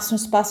espaço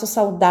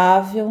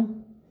saudável.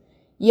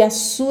 E as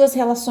suas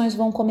relações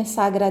vão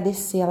começar a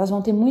agradecer, elas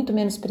vão ter muito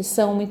menos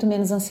pressão, muito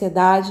menos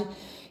ansiedade.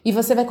 E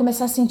você vai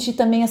começar a sentir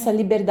também essa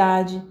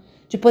liberdade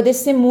de poder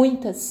ser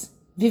muitas,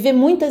 viver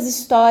muitas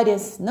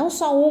histórias, não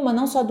só uma,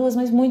 não só 2,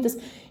 mas muitas.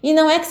 E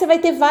não é que você vai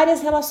ter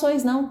várias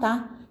relações não,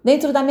 tá?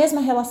 Dentro da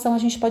mesma relação a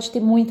gente pode ter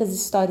muitas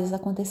histórias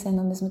acontecendo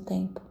ao mesmo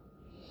tempo.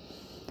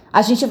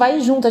 A gente vai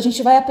junto, a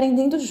gente vai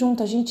aprendendo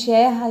junto, a gente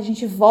erra, a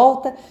gente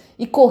volta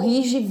e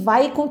corrige,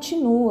 vai e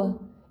continua.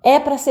 É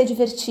para ser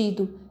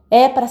divertido.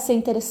 É para ser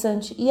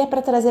interessante e é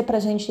para trazer para a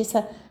gente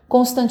essa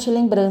constante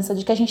lembrança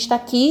de que a gente está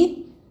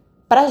aqui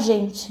para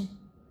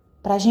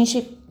a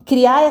gente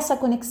criar essa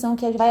conexão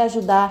que vai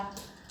ajudar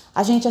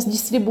a gente a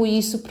distribuir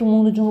isso para o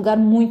mundo de um lugar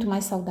muito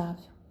mais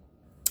saudável.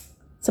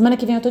 Semana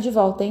que vem eu tô de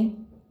volta,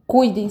 hein?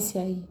 Cuidem-se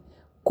aí.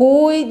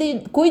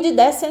 Cuide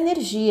dessa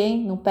energia,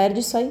 hein? Não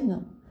perde isso aí,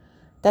 não.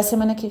 Até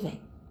semana que vem.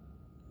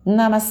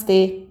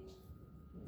 Namastê.